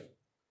scripture.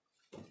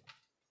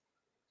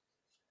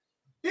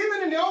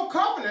 Even in the old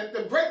covenant,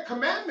 the great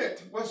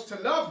commandment was to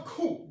love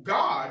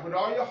God with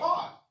all your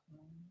heart,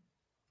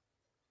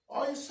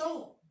 all your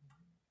soul,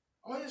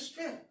 all your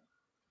strength,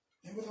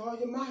 and with all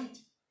your might.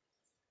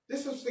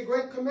 This was the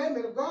great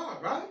commandment of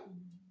God, right?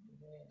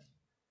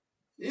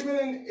 Even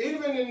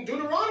in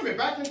Deuteronomy,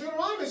 back in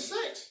Deuteronomy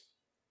 6,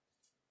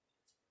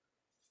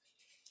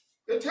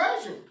 it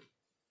tells you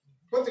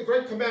what the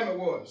great commandment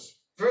was.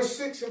 Verse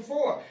 6 and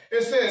 4,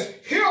 it says,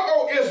 "Hear,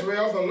 O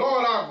Israel, the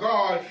Lord our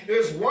God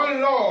is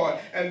one Lord,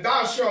 and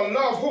thou shalt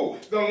love" who?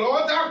 The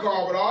Lord thy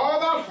God with all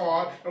thy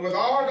heart, and with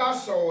all thy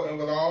soul, and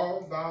with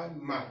all thy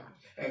might.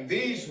 And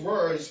these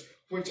words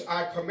which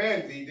I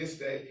command thee this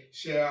day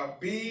shall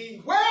be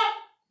where?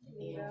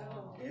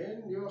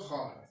 In your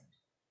heart.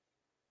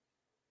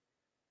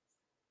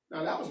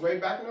 Now that was way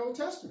back in the Old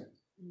Testament.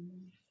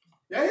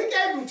 Yeah, he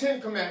gave them 10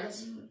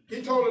 commandments.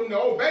 He told them to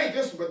obey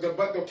this, but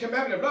the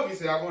commandment of love, he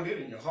said, I want it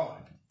in your heart.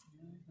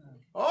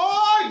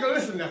 Oh, you go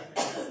listen now.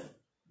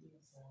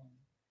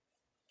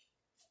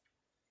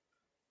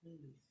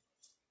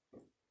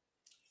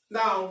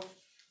 Now,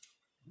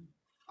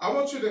 I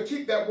want you to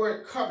keep that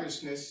word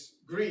covetousness,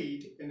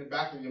 greed, in the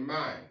back of your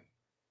mind.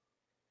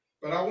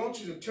 But I want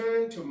you to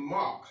turn to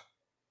Mark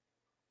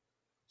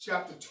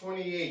chapter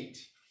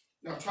 28.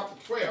 Now, chapter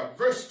 12,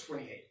 verse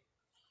 28.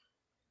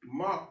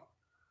 Mark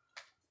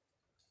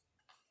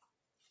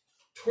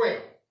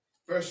 12,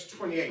 verse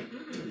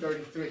 28 to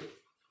 33.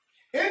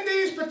 In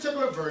these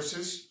particular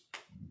verses,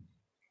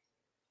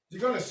 you're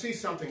going to see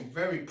something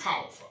very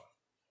powerful.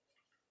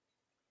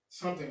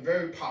 Something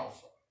very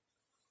powerful.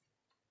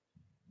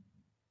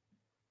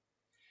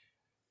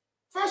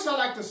 First, I'd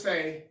like to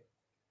say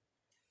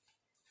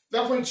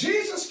that when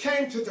Jesus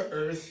came to the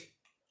earth,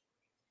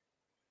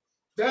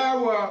 there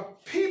were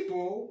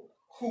people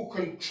who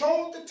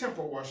controlled the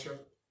temple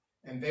worship,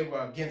 and they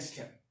were against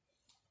him.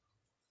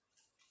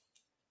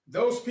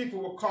 Those people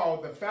were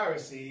called the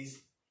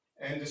Pharisees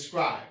and the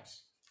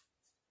scribes.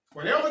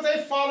 Whenever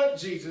they followed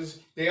Jesus,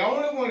 they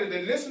only wanted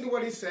to listen to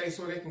what he said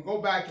so they can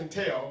go back and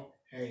tell,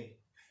 hey,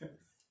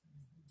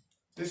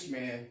 this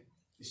man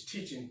is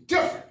teaching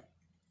different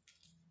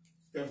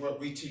than what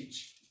we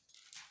teach.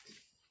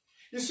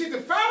 You see, the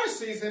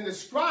Pharisees and the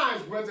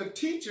scribes were the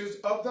teachers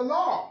of the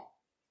law.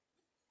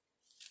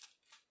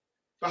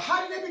 But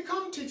how did they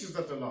become teachers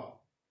of the law?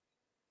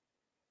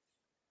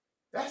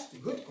 That's the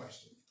good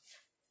question.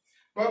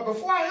 But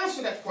before I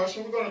answer that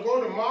question, we're going to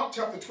go to Mark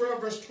chapter 12,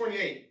 verse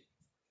 28.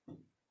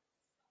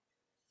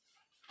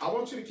 I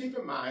want you to keep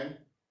in mind,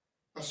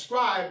 a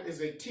scribe is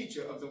a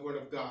teacher of the Word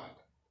of God.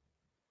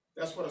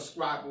 That's what a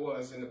scribe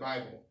was in the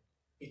Bible,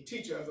 a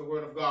teacher of the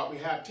Word of God. We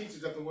have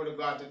teachers of the Word of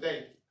God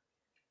today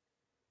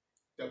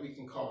that we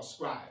can call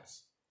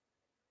scribes,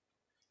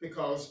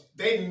 because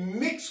they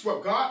mix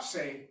what God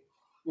say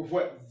with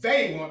what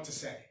they want to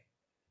say.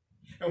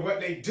 And what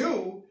they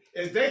do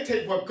is they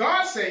take what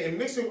God say and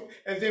mix it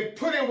and then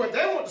put in what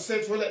they want to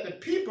say so that the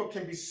people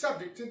can be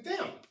subject to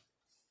them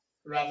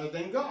rather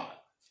than God.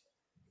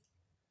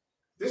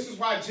 This is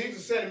why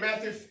Jesus said in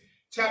Matthew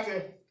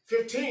chapter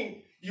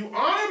 15, you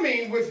honor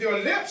me with your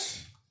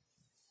lips,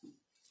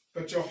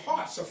 but your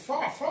hearts are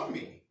far from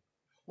me.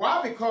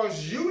 Why?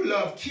 Because you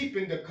love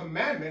keeping the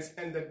commandments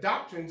and the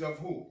doctrines of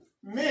who?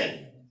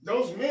 Men.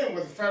 Those men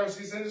were the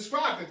Pharisees and the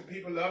scribes, that the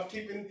people loved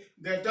keeping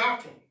their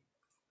doctrine.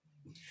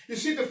 You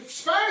see, the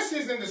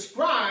Pharisees and the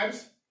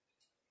scribes,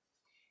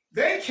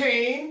 they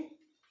came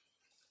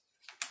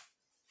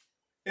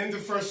in the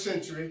first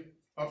century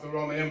of the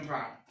Roman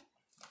Empire.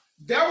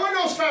 There were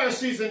no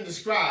Pharisees and the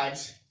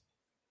scribes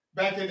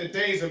back in the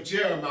days of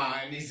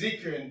Jeremiah and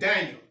Ezekiel and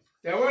Daniel.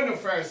 There were no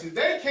Pharisees.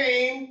 They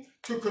came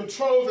to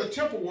control the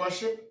temple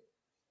worship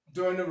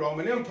during the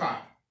Roman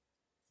Empire.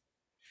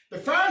 The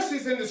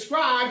Pharisees and the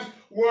scribes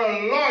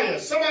were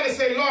lawyers. Somebody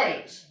say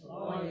lawyers.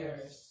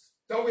 Lawyers.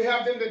 Don't we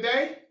have them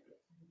today?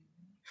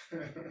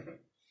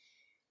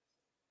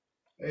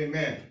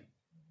 Amen.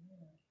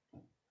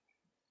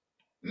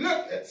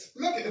 Look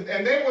at it,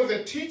 and they were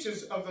the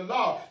teachers of the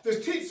law.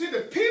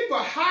 The people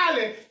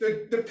highly,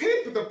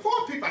 the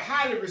poor people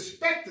highly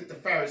respected the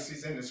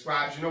Pharisees and the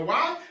scribes. You know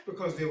why?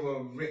 Because they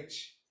were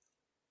rich.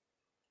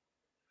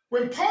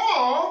 When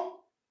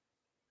Paul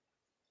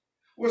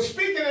was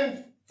speaking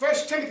in 1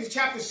 Timothy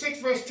chapter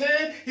 6, verse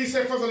 10, he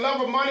said, for the love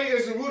of money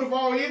is the root of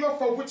all evil,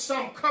 for which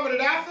some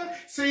coveted after.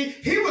 See,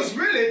 he was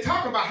really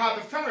talking about how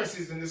the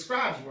Pharisees and the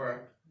scribes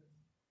were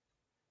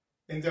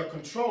in their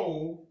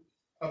control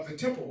of the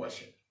temple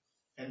worship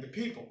and the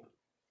people.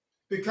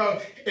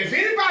 Because if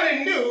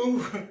anybody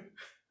knew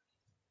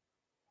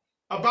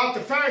about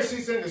the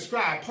Pharisees and the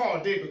scribes,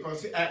 Paul did,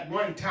 because at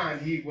one time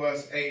he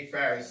was a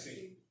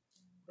Pharisee.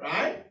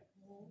 Right?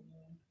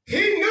 He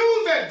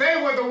knew that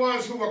they were the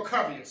ones who were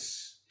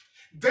covetous.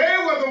 They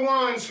were the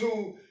ones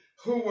who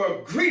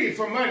were greedy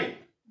for money.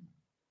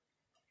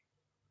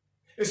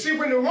 You see,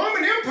 when the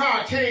Roman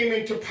Empire came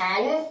into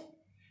power,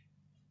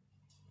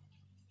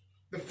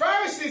 the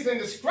Pharisees and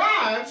the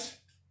scribes,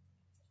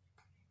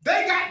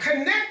 they got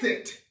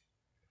connected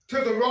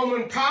to the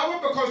Roman power,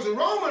 because the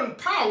Roman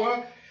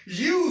power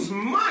used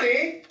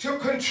money to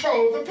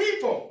control the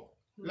people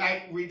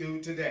like we do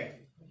today.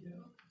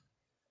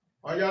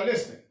 Are y'all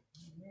listening?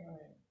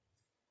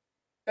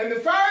 And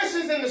the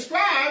Pharisees and the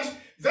scribes,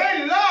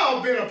 they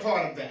love being a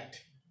part of that.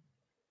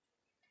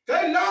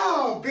 They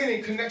love being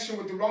in connection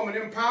with the Roman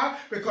Empire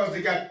because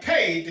they got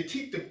paid to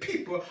keep the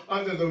people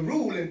under the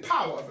rule and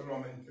power of the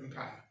Roman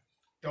Empire.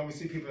 Don't we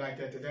see people like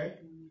that today?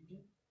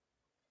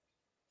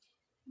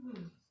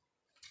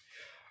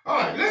 All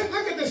right, let's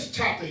look at this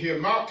chapter here,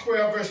 Mark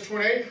 12, verse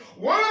 28.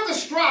 One of the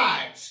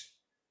scribes,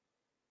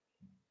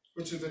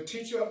 which is the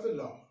teacher of the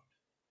law,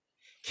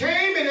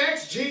 came and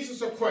asked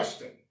Jesus a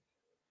question.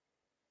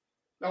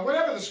 Now,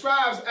 whenever the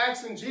scribes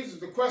asking Jesus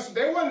the question,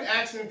 they weren't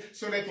asking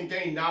so they can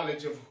gain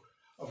knowledge of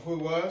who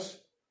he was.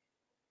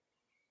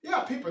 There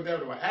are people there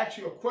that will ask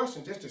you a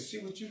question just to see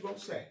what you're going to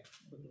say,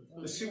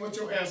 to see what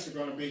your answer is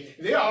going to be.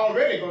 They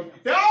already done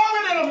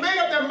made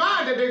up their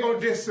mind that they're going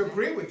to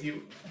disagree with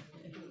you.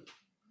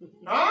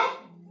 Huh?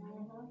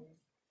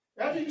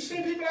 Have you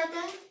seen people like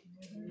that?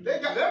 They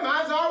got their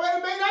minds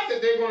already made up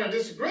that they're going to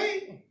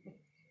disagree.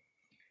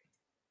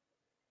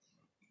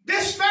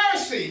 This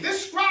Pharisee,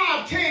 this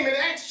scribe came and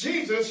asked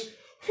Jesus,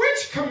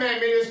 which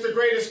commandment is the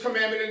greatest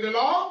commandment in the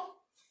law?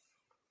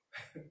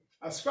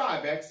 A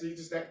scribe asked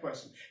Jesus that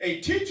question.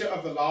 A teacher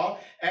of the law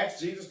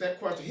asked Jesus that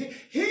question.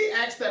 He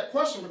asked that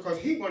question because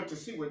he wanted to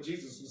see what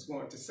Jesus was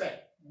going to say.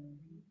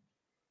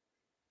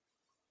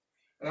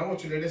 And I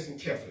want you to listen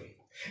carefully.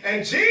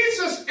 And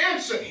Jesus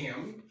answered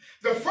him,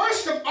 the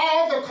first of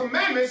all the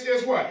commandments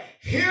is what?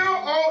 Hear,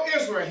 O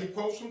Israel. He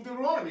quotes from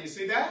Deuteronomy. You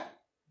see that?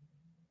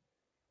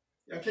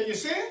 Can you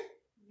see it?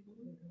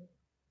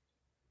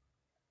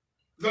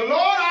 The Lord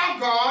our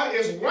God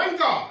is one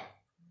God.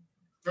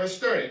 Verse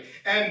 30.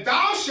 And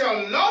thou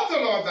shalt love the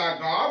Lord thy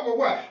God with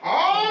what?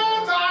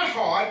 All thy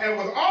heart, and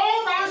with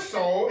all thy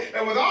soul,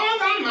 and with all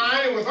thy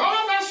mind, and with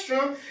all thy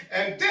strength.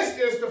 And this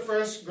is the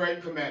first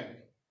great commandment.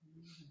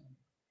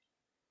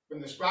 When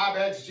the scribe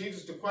asked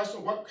Jesus the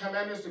question, what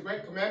commandment is the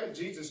great commandment?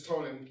 Jesus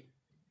told him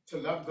to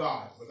love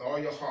God with all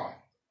your heart.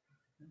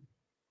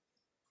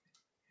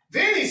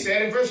 Then he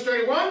said in verse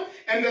 31,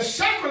 and the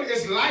second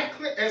is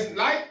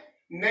like,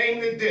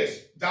 namely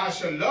this, thou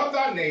shalt love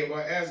thy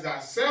neighbor as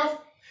thyself.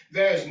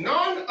 There is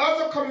none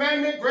other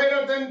commandment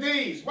greater than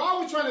these. Why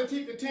are we trying to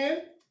keep the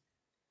 10?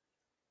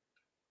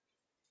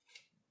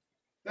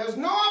 There's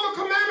no other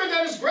commandment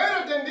that is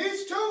greater than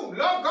these two.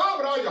 Love God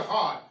with all your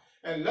heart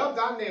and love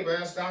thy neighbor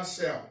as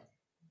thyself.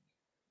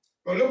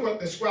 But look what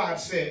the scribe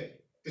said,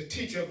 the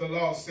teacher of the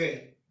law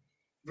said.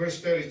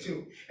 Verse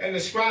 32, and the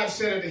scribe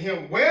said unto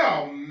him,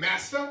 well,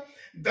 master,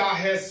 thou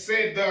hast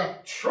said the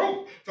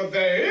truth, for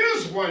there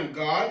is one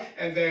God,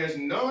 and there is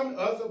none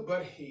other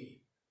but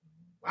he.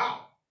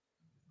 Wow.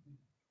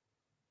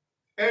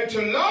 And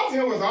to love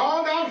him with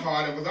all thy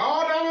heart, and with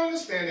all thy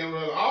understanding, and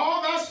with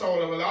all thy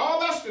soul, and with all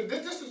thy strength.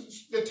 This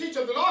is the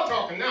teacher of the law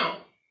talking now.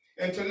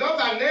 And to love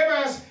thy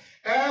neighbor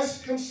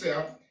as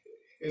himself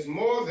is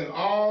more than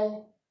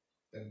all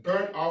than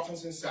burnt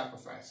offerings and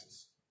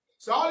sacrifices.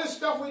 So all this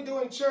stuff we do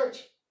in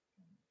church,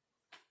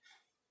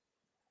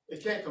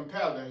 it can't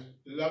compare to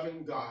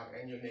loving God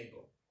and your neighbor.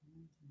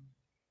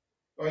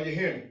 Are you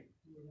hearing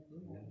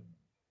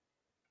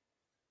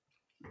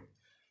me?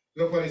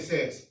 Look what it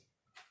says.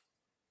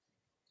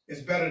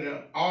 It's better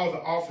than all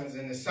the offerings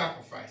and the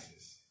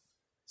sacrifices.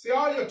 See,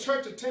 all your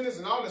church attendance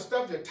and all the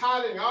stuff, your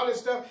tithing and all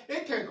this stuff,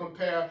 it can't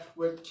compare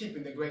with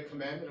keeping the great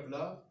commandment of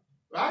love.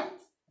 Right?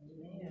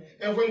 Amen.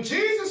 And when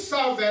Jesus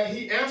saw that,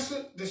 he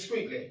answered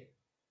discreetly.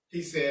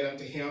 He said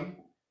unto him,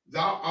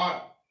 thou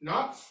art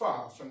not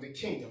far from the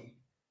kingdom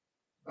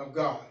of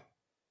God.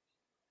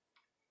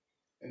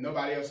 And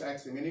nobody else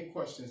asked him any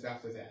questions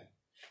after that.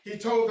 He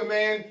told the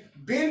man,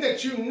 being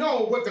that you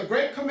know what the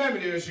great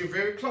commandment is, you're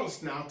very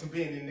close now to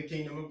being in the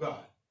kingdom of God.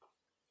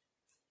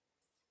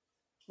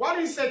 Why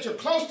did he say you're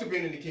close to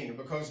being in the kingdom?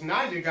 Because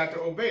now you got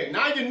to obey it.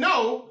 Now you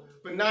know,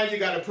 but now you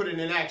got to put it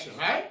in action,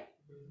 right?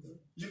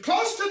 You're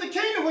close to the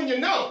kingdom when you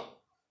know.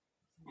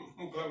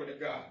 Glory to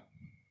God.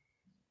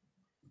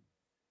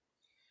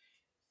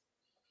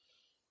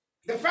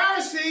 The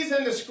Pharisees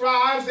and the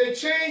scribes, they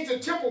changed the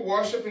temple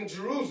worship in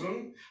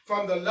Jerusalem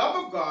from the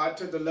love of God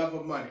to the love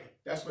of money.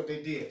 That's what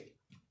they did.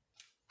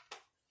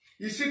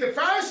 You see, the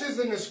Pharisees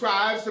and the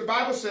scribes, the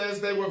Bible says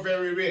they were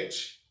very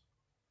rich.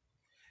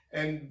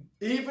 And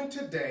even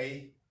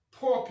today,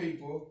 poor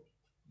people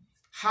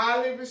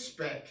highly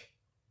respect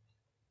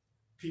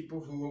people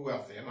who are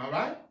wealthy. Am I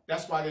right?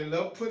 That's why they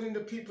love putting the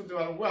people that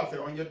are wealthy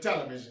on your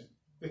television,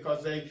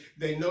 because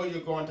they know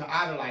you're going to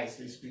idolize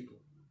these people.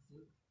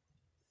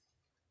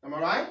 Am I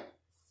right?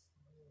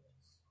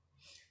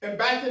 And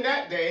back in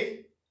that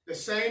day, the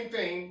same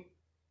thing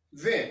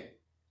then.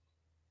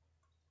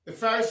 The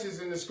Pharisees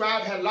and the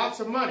scribes had lots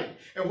of money.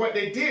 And what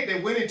they did,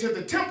 they went into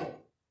the temple.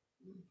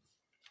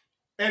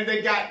 And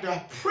they got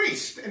the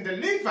priests and the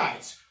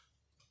Levites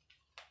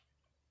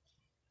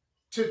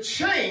to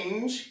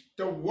change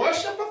the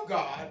worship of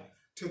God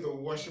to the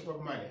worship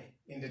of money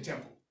in the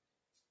temple.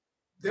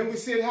 Then we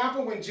see it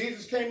happen when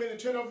Jesus came in and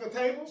turned over the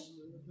tables.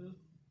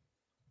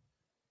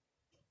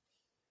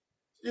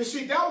 You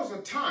see, that was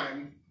a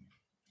time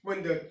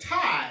when the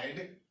tithe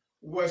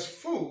was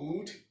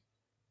food,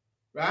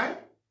 right?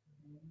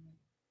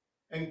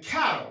 And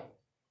cattle.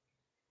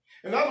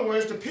 In other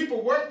words, the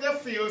people worked their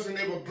fields and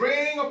they would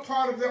bring a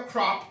part of their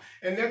crop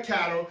and their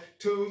cattle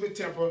to the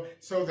temple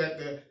so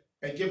that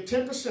they give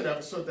 10% of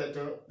it so that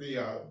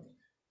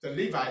the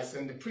Levites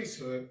and the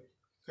priesthood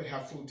could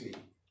have food to eat.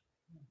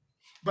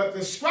 But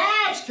the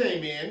scribes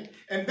came in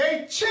and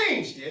they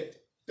changed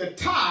it, the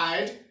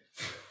tithe,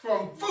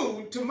 from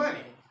food to money.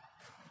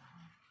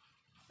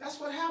 That's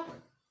what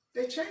happened.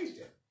 They changed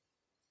it.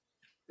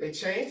 They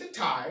changed the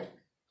tithe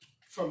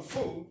from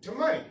food to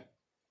money.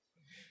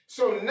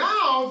 So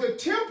now the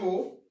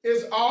temple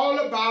is all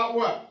about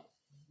what?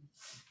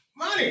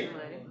 Money.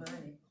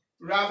 Money.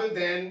 Rather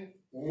than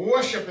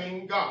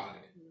worshiping God.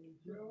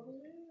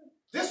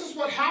 This is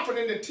what happened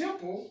in the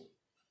temple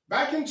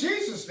back in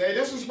Jesus' day.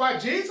 This is why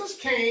Jesus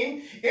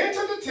came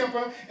into the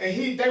temple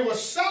and they were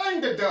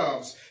selling the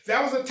doves.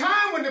 There was a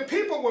time when the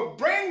people would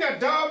bring their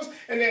doves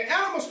and their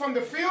animals from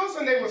the fields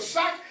and they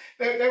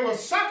would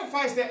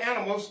sacrifice their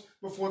animals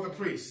before the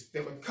priest.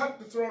 They would cut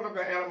the throat of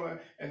the animal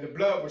and the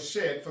blood was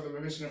shed for the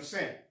remission of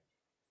sin.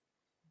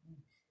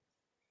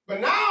 But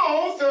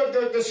now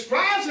the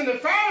scribes and the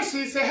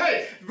Pharisees say,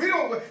 hey, we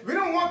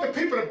don't want the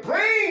people to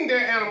bring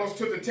their animals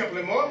to the temple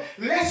anymore.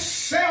 Let's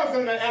sell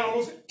them the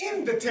animals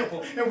in the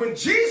temple. And when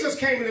Jesus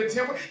came into the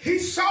temple, he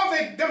saw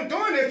them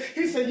doing this.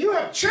 He said, you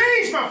have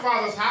changed my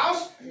Father's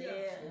house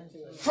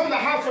from the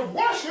house of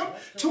worship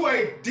to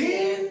a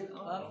den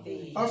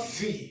of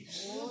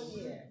thieves.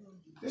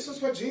 This is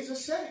what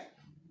Jesus said.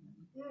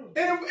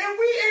 And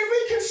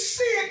we can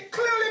see it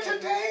clearly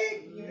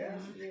today.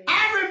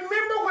 I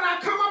remember when I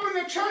come up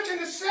in the church in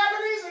the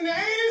 70s and the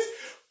 80s,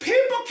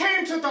 people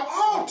came to the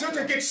altar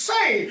to get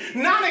saved.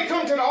 Now they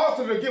come to the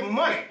altar to give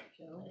money.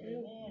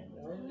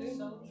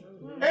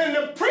 And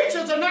the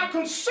preachers are not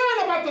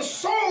concerned about the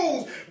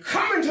souls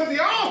coming to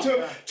the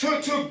altar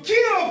to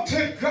give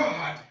to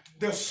God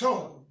the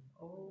soul.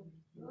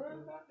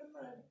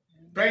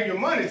 Bring your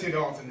money to the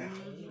altar now.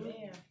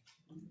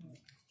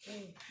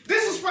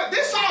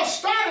 This all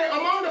started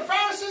among the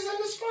Pharisees and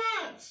the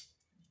scribes.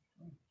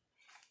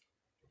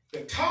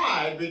 The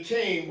tithe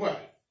became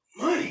what?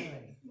 Money.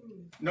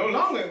 No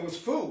longer it was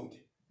food.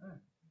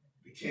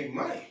 It became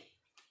money.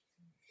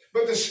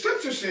 But the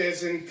scripture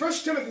says in 1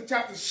 Timothy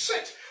chapter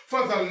 6,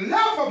 for the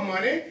love of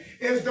money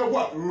is the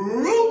what?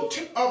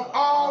 Root of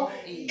all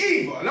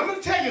evil. And I'm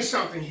going to tell you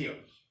something here.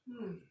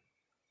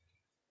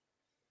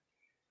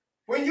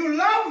 When you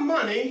love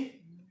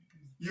money,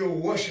 you're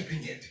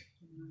worshiping it.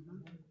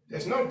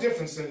 There's no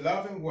difference in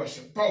love and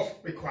worship. Both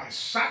require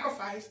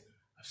sacrifice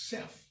of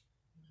self.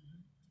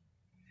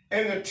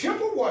 And the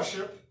temple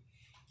worship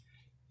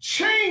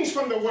changed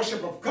from the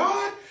worship of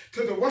God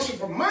to the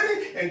worship of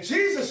money. And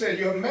Jesus said,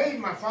 you have made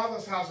my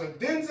Father's house a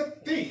den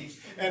of thieves.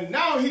 And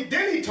now he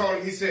told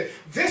him, he said,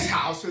 this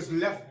house is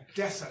left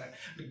desolate.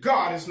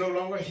 God is no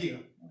longer here.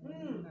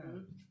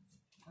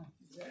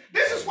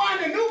 This is why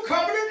in the new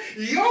covenant,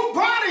 your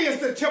body is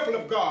the temple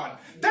of God.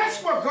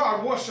 That's where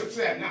God worships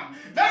at now.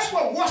 That's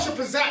where worship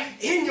is at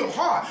in your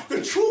heart.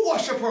 The true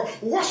worshiper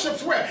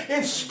worships where?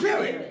 In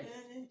spirit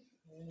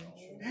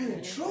and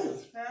in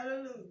truth.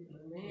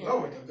 Hallelujah.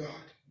 Glory to God.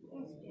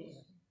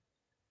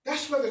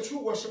 That's where the true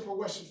worshiper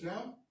worships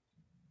now.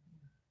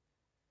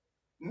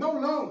 No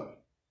longer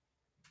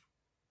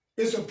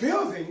is a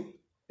building,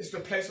 it's the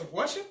place of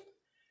worship.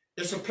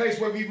 It's a place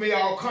where we may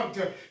all come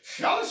to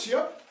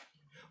fellowship.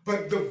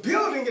 But the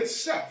building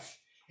itself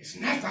is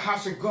not the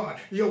house of God.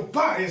 Your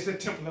body is the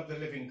temple of the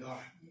living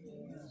God.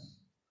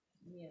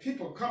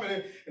 People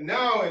coming in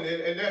now and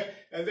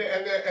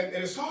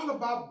it's all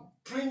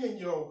about bringing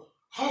your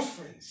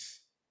offerings.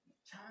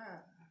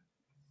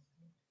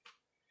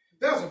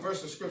 There's a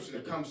verse of scripture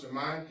that comes to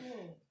mind.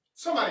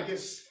 Somebody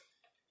gets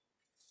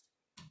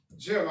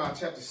Jeremiah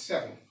chapter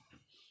 7.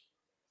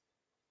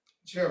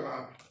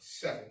 Jeremiah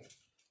 7.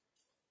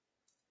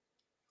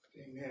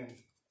 Amen.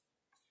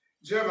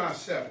 Jeremiah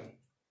 7.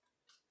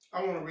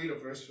 I want to read a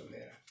verse from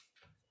there.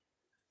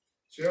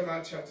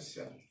 Jeremiah chapter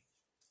 7.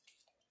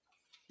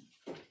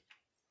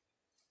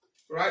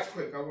 Right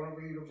quick, I want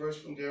to read a verse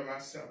from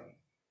Jeremiah 7.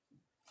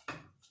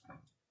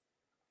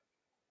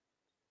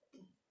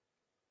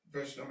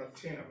 Verse number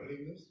 10, I believe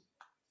it is.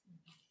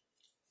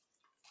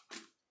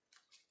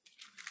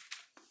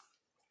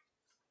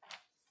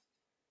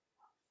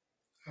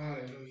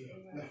 Hallelujah.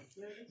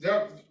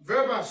 Now,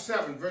 Jeremiah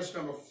 7, verse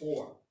number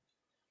 4.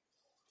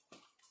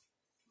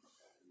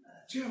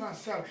 Jeremiah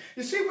 7.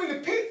 You see, when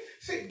the people,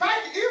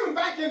 even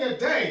back in the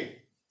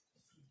day,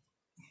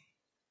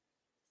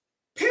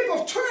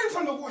 people turned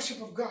from the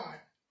worship of God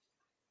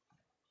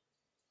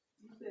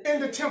in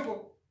the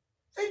temple.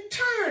 They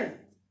turned.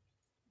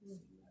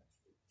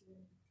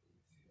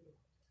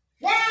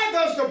 Why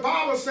does the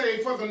Bible say,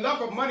 for the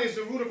love of money is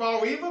the root of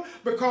all evil?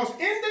 Because in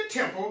the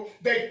temple,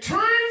 they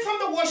turned from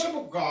the worship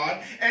of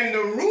God, and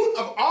the root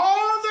of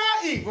all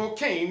their evil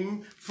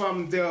came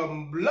from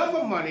the love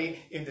of money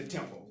in the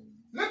temple.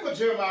 Look what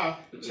Jeremiah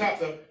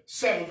chapter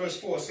 7, verse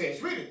 4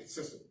 says. Read it,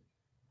 sister.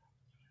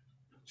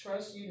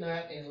 Trust ye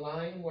not in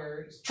lying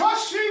words.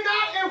 Trust ye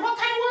not in what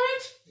kind of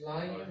words?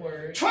 Lying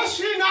words. Trust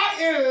ye not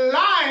in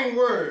lying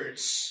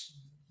words.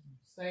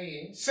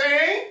 Saying.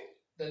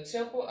 The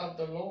temple of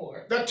the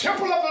Lord. The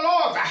temple of the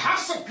Lord. The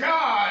house of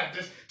God.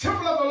 The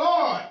temple of the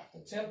Lord. The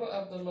temple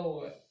of the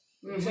Lord.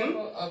 The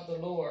temple of the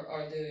Lord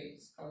are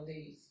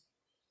these.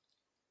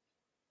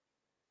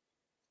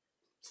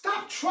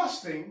 Stop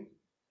trusting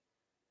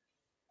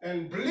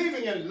and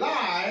believing in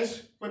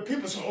lies when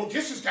people say, oh,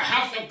 this is the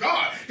house of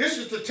God. This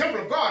is the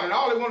temple of God. And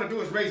all they want to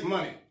do is raise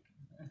money.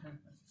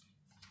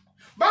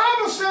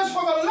 Bible says,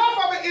 for the love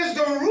of it is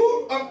the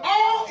root of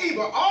all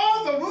evil.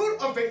 All the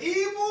root of the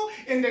evil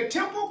in the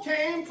temple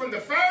came from the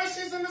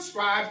Pharisees and the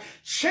scribes,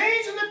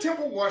 changing the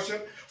temple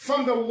worship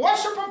from the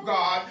worship of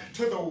God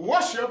to the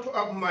worship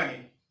of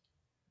money.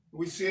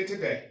 We see it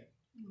today.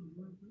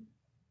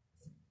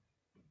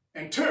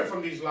 And turn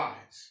from these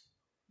lies,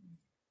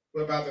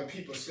 whereby the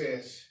people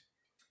says,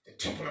 the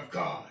temple of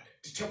God.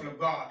 The temple of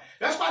God.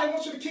 That's why they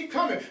want you to keep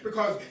coming,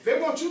 because they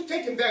want you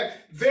thinking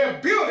that their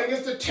building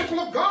is the temple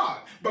of God.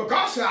 But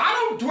God said, I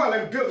don't dwell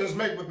in buildings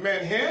made with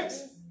man's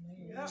hands.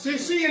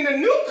 See, in the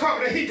new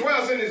covenant, he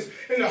dwells in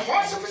the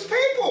hearts of his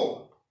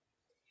people.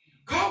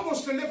 God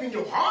wants to live in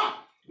your heart,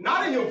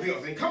 not in your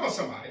building. Come on,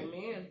 somebody.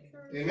 Amen.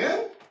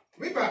 Amen.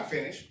 We about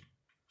finished.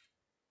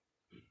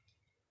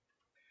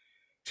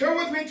 Turn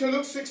with me to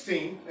Luke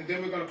 16, and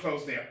then we're going to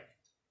close there.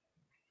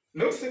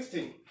 Luke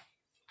 16.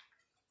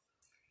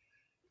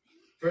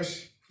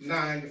 Verse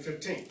 9 to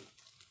 15.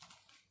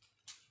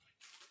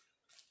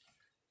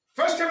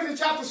 1 Timothy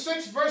chapter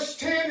 6, verse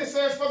 10, it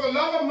says, for the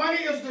love of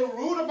money is the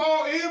root of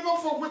all evil,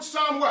 for which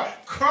some were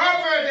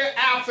coveted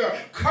after.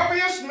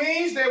 Covetous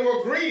means they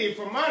were greedy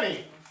for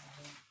money.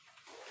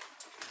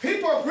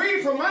 People are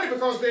greedy for money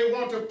because they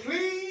want to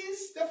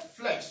please the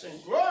flesh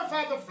and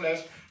glorify the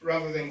flesh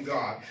rather than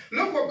God.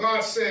 Look what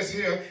God says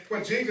here.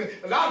 What Jesus,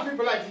 a lot of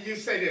people like to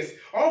say this.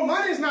 Oh,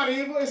 money is not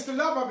evil. It's the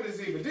love of it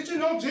is evil. Did you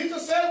know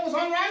Jesus said it was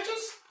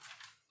unrighteous?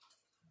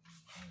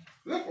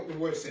 Look what the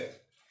word says.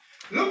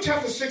 Luke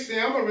chapter 16,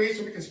 I'm going to read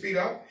so we can speed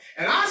up.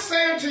 And I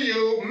say unto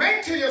you,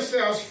 make to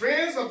yourselves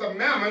friends of the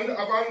mammon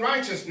of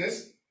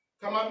unrighteousness,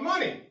 come out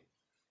money,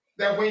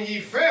 that when ye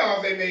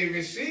fail, they may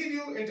receive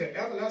you into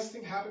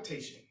everlasting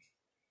habitation.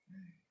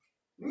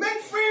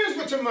 Make friends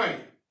with your money.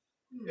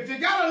 If you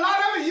got a lot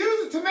of it,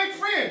 use it to make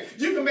friends.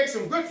 You can make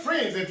some good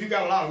friends if you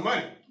got a lot of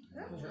money.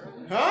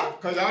 Huh?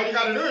 Because all you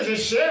got to do is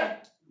just share.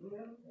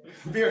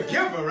 Be a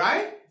giver,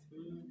 right?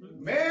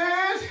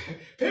 Man,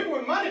 people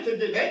with money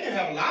they can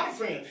have a lot of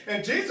friends.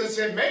 And Jesus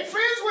said, make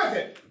friends with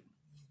it.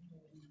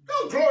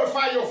 Don't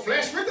glorify your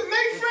flesh with it.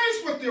 Make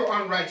friends with your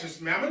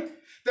unrighteous mammon,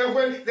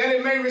 that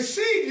it may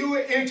receive you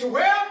into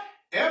where?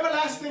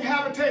 Everlasting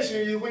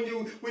habitation. When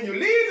you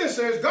leave this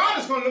earth, God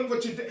is going to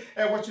look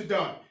at what you've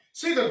done.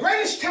 See, the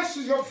greatest test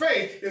of your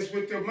faith is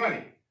with your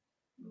money.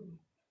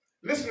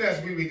 Listen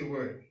as we read the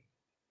word.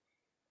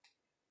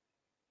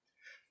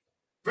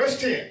 Verse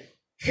 10.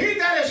 He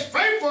that is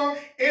faithful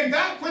in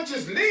that which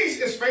is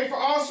least is faithful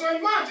also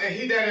in much. And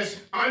he that is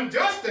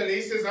unjust in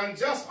least is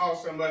unjust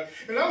also in much.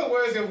 In other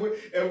words,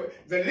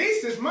 the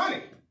least is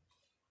money.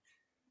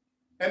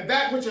 And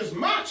that which is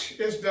much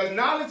is the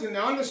knowledge and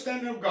the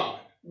understanding of God.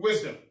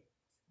 Wisdom.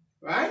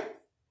 Right?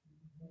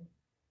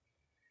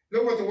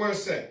 Look what the word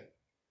said.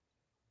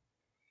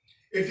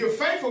 If you're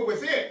faithful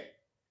with it,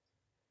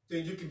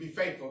 then you can be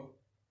faithful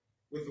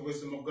with the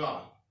wisdom of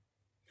God.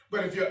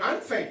 But if you're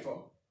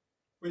unfaithful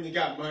when you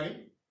got money,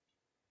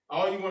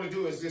 all you want to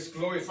do is just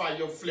glorify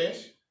your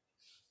flesh.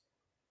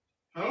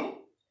 Huh?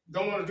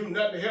 Don't want to do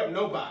nothing to help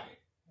nobody.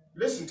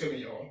 Listen to me,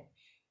 y'all.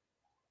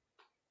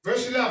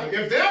 Verse 11.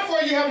 If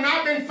therefore you have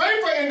not been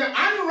faithful in the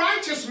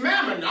unrighteous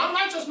mammon.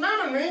 Unrighteous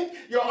mammon means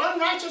your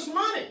unrighteous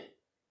money.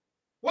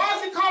 Why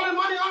is he calling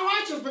money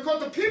unrighteous?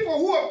 Because the people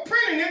who are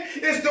printing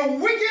it is the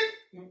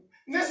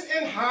wickedness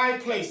in high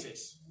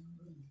places.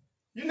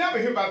 You never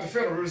hear about the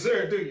Federal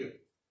Reserve, do you?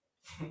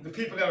 The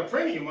people that are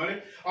printing your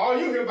money, all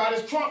you hear about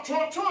is Trump,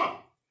 Trump, Trump.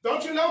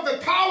 Don't you know the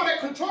power that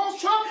controls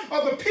Trump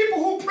are the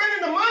people who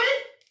printed the money?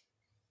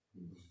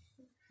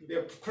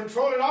 They're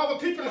controlling all the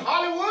people in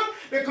Hollywood.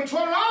 They're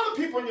controlling all the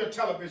people on your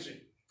television.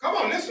 Come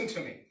on, listen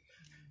to me.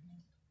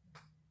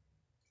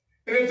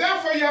 And if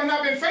therefore you have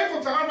not been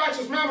faithful to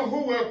unrighteous mammon,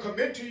 who will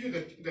commit to you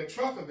the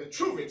trust of the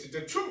true riches?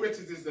 The true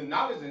riches is the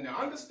knowledge and the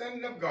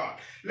understanding of God.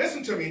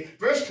 Listen to me,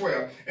 verse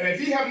 12. And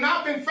if ye have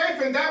not been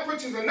faithful in that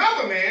which is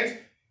another man's,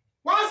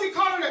 why is he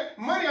calling it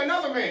money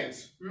another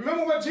man's?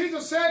 Remember what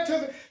Jesus said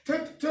to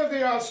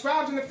the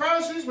scribes and the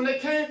Pharisees when they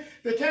came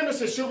and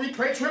said, should we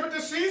pay tribute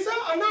to Caesar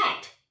or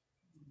not?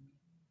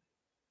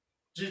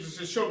 Jesus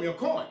said, show me a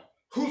coin.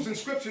 Whose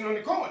inscription on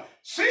the coin?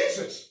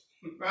 Caesar's,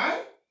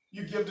 right?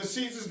 You give to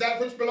Caesar that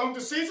which belongs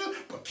to Caesar,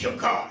 but give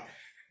God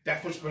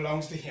that which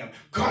belongs to him.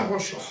 God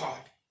wants your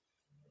heart.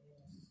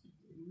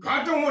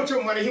 God don't want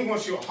your money, he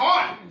wants your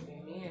heart.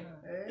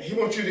 He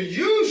wants you to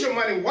use your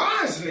money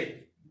wisely.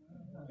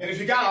 And if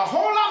you got a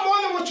whole lot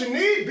more than what you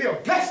need, be a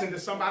blessing to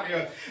somebody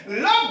else.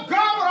 Love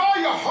God with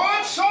all your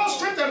heart, soul,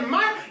 strength, and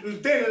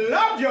mind. Then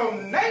love your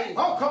neighbor.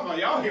 Oh, come on,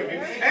 y'all hear me.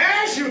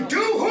 As you do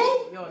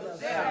who?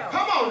 Yourself.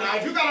 Come on now.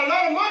 If you got a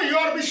lot of money, you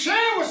ought to be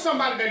sharing with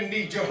somebody that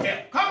needs your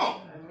help. Come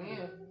on.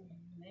 Amen.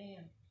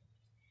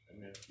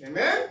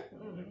 Amen?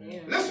 Amen?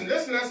 Listen.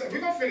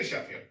 We're going to finish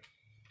up here.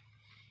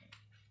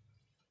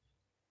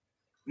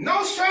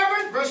 No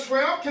servant, verse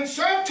 12, can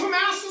serve two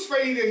masters, for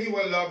either he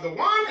will love the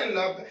one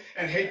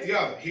and hate the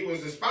other. He will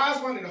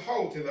despise one and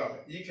hold to the other.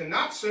 You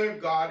cannot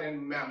serve God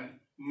and mammon,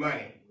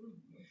 money.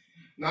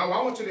 Now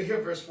I want you to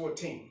hear verse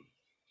 14.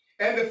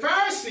 And the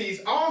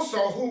Pharisees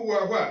also, who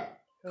were what?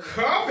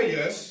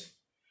 Covetous,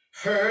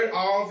 heard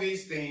all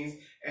these things,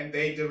 and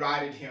they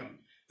derided him.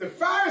 The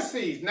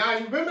Pharisees. Now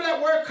you remember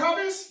that word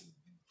covetous?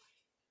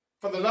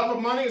 For the love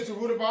of money is the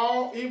root of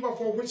all evil,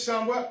 for which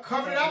some what?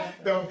 Coveted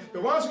up.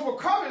 The ones who were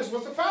covetous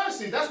was the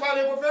Pharisees. That's why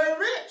they were very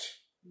rich.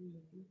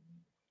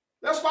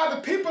 That's why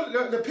the people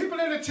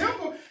in the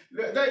temple,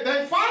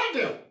 they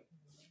followed them.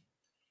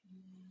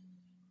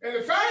 And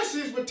the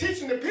Pharisees were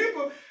teaching the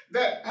people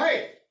that,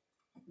 hey,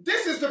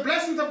 this is the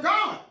blessings of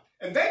God.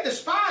 And they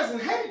despised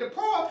and hated the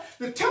poor.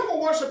 The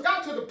temple worship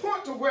got to the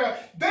point to where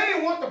they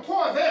didn't want the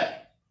poor there.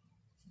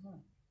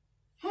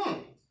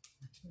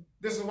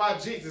 This is why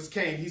Jesus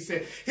came. He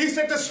said,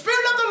 the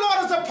Spirit of the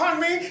Lord is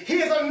upon me. He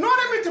has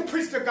anointed me to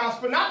preach the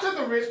gospel, not to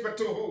the rich, but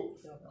to who?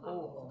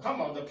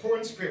 Come on, the poor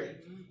in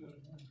spirit.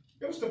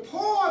 It was the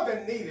poor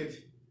that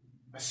needed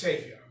a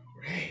Savior.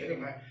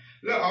 Right?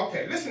 Look,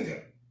 okay, listen to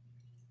him.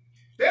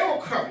 They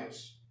were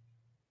covetous.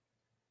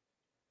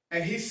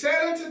 And he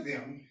said unto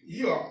them,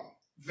 you are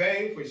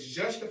they which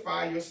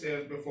justify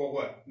yourselves before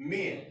what?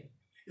 Men.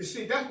 You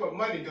see, that's what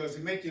money does.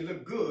 It makes you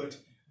look good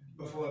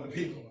before other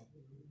people.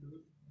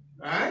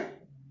 Right?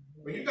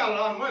 When you got a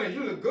lot of money,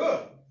 you look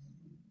good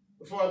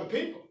before other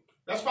people.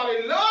 That's why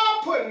they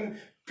love putting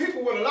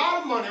people with a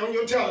lot of money on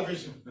your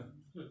television.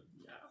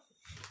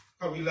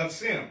 Because we love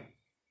sin.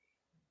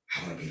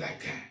 I want to be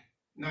like that.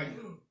 No,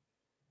 you don't.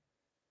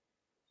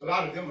 A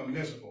lot of them are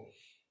miserable.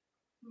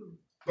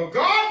 But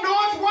God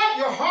knoweth what?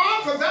 Your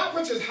heart, for that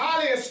which is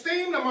highly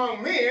esteemed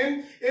among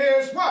men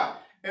is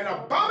what? An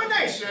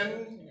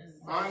abomination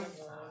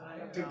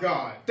unto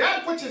God.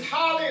 That which is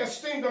highly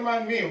esteemed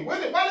among men.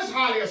 What is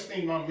highly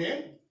esteemed among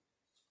men?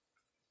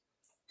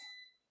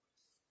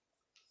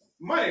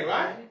 Money,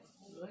 right?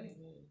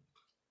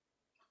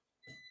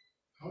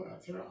 Hold on,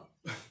 turn off.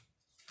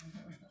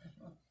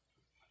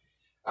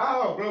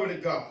 Oh, glory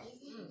to God.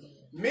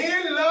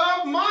 Men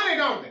love money,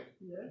 don't they?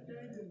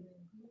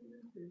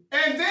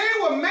 And they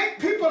will make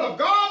people of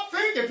God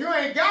think if you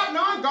ain't got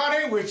none,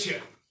 God ain't with you.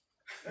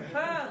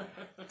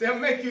 They'll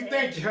make you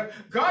think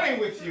God ain't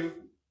with you.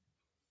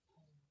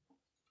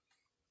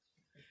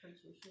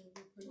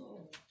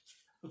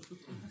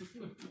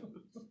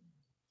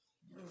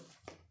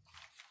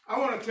 I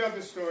want to tell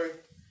this story,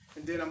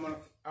 and then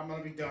I'm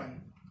gonna be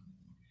done.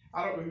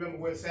 I don't remember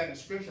where it's at in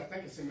Scripture. I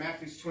think it's in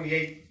Matthew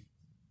 28,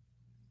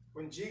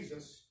 when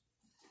Jesus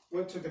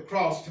went to the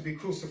cross to be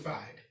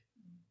crucified.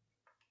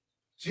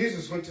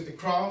 Jesus went to the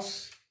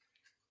cross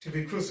to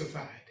be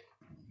crucified.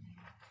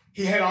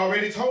 He had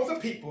already told the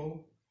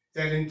people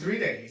that in 3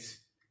 days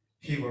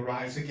he will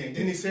rise again.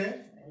 Didn't he say?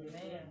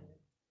 Amen.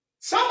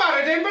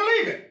 Somebody didn't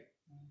believe it.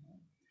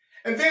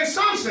 And then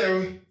some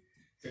say,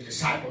 the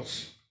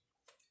disciples,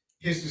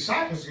 his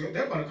disciples,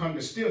 they're going to come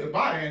to steal the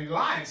body and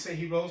lie and say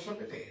he rose from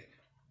the dead.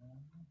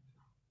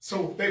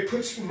 So they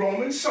put some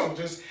Roman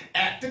soldiers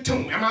at the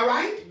tomb. Am I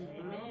right?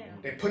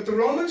 They put the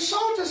Roman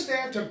soldiers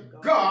there to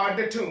guard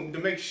the tomb, to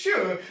make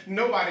sure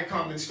nobody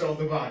come and stole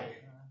the body.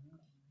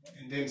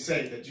 And then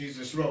say that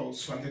Jesus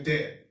rose from the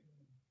dead.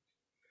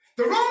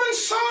 The Roman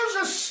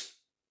soldiers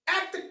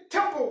at the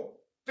temple,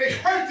 they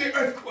heard the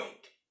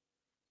earthquake.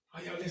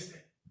 Are y'all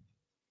listening?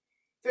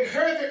 They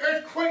heard the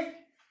earthquake.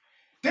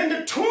 Then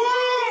the tomb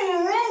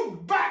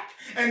rolled back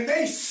and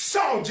they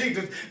saw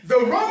Jesus. The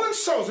Roman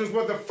soldiers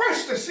were the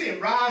first to see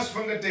him rise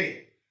from the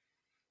dead.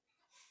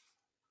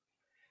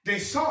 They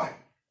saw him.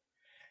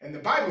 And the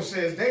Bible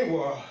says they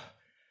were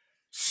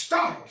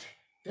startled.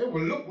 They were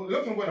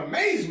looking with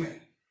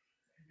amazement.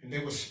 And they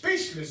were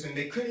speechless and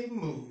they couldn't even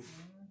move.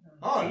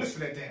 Oh,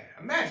 listen at that.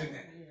 Imagine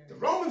that. The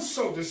Roman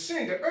soldiers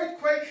seen the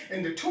earthquake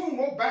and the tomb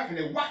rolled back and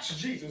they watched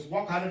Jesus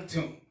walk out of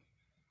the tomb.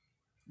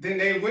 Then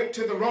they went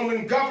to the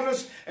Roman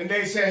governors and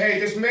they said, hey,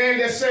 this man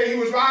that said he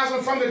was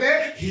rising from the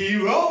dead, he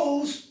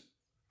rose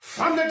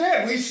from the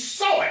dead. We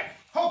saw it.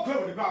 Oh,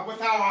 glory to God,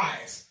 with our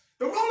eyes.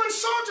 The Roman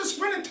soldiers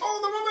went and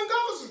told the Roman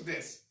governors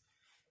this.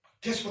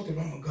 Guess what the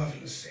Roman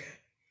governors said?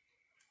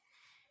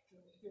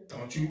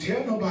 Don't you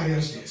tell nobody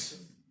else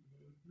this.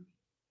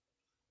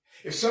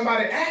 If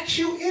somebody asks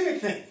you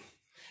anything,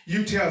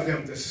 you tell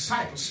them the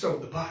disciples stole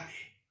the body.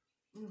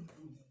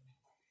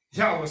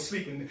 Y'all were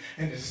sleeping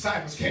and the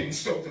disciples came and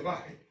stole the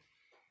body.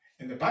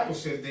 And the Bible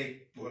says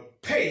they were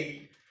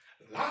paid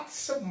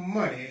lots of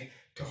money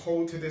to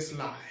hold to this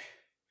lie.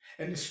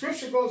 And the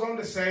scripture goes on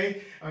to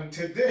say,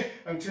 unto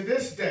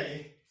this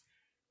day,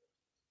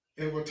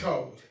 they were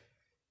told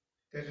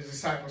that the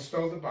disciples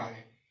stole the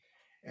body.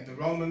 And the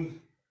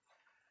Roman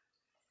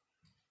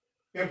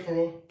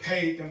emperor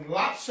paid them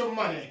lots of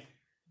money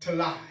to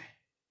lie.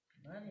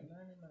 Money.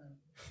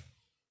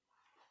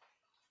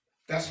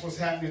 That's what's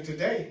happening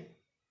today.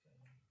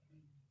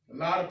 A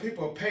lot of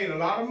people are paying a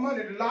lot of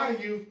money to lie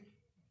to you.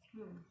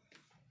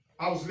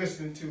 I was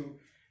listening to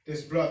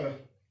this brother,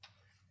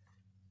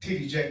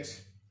 T.D.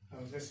 Jakes.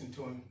 I was listening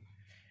to him,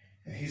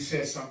 and he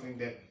said something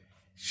that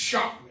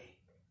shocked me.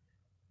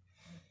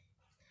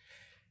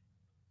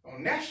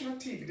 On national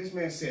TV, this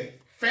man said,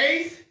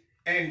 faith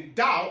and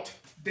doubt,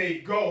 they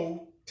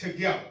go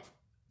together.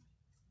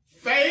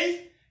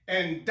 Faith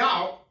and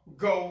doubt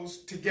goes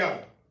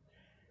together.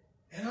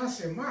 And I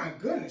said, my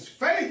goodness,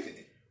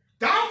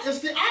 doubt is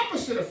the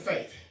opposite of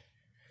faith.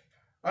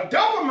 A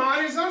double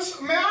mind is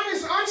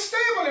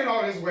unstable in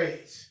all his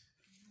ways.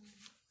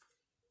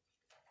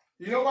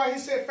 You know why he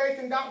said faith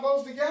and doubt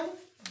goes together?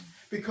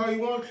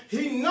 Because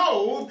he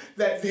knows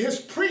that his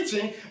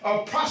preaching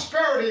of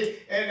prosperity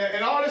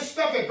and all this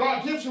stuff that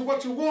God gives you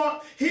what you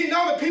want, he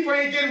knows that people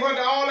ain't getting what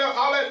all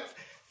that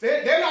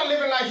they're not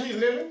living like he's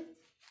living.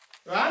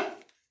 Right?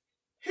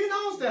 He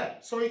knows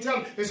that. So he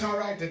tells them it's all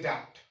right to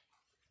doubt.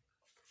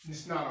 And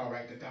it's not all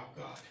right to doubt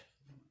God.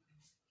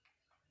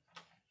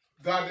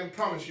 God didn't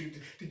promise you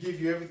to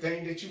give you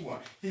everything that you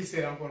want. He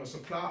said, I'm going to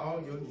supply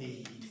all your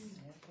needs.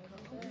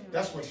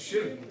 That's what he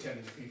should have been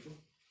telling the people.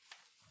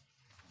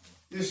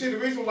 You see, the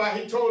reason why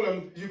he told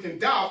them you can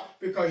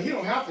doubt, because he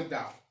don't have to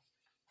doubt.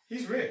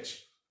 He's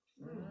rich.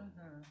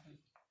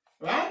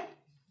 Right?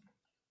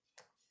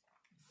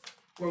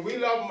 When we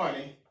love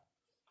money,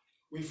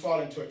 we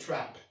fall into a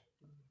trap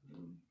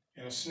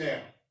and a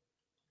snare.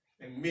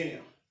 And many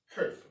are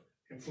hurtful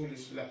and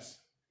foolish lust.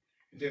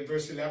 And then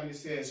verse 11, it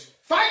says,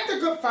 fight the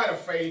good fight of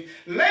faith,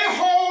 lay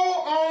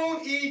hold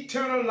on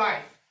eternal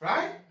life.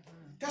 Right?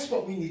 That's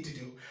what we need to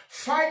do.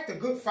 Fight the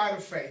good fight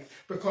of faith,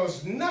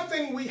 because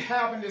nothing we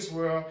have in this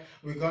world,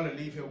 we're going to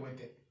leave here with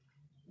it.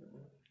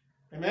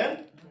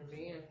 Amen?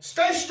 Amen.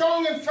 Stay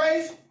strong in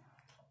faith.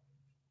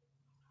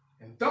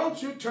 And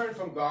don't you turn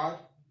from God.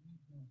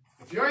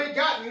 If you ain't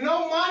got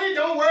no money,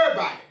 don't worry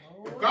about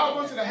it. If God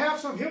wants you to have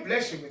some, he'll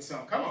bless you with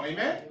some. Come on,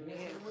 amen?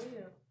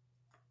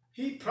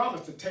 He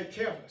promised to take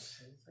care of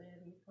us.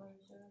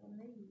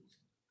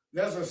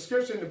 There's a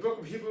scripture in the book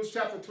of Hebrews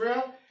chapter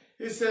 12.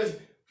 It says,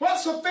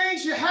 whatso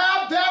things you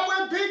have, that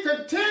will be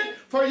content,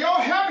 for your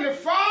heavenly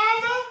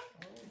Father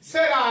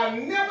said, I'll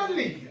never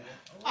leave you.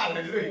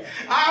 Hallelujah.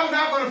 I'm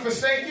not going to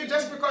forsake you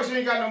just because you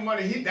ain't got no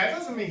money. That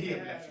doesn't mean he'll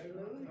left you.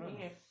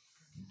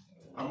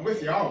 I'm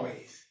with you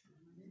always.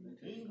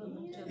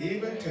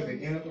 Even to the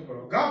end of the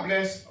world. God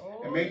bless,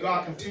 and may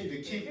God continue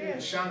to keep you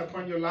and shine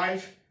upon your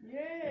life.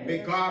 And may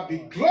God be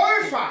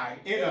glorified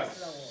in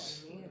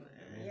us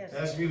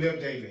as we live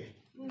daily.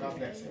 God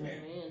bless.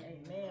 Amen.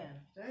 Amen.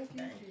 Thank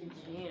you,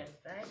 Jesus.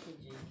 Thank you,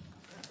 Jesus.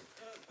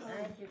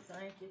 Thank you,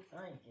 thank you,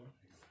 thank you.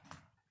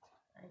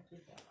 Thank you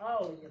for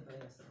all your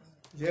blessings.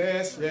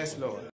 Yes, yes, Lord.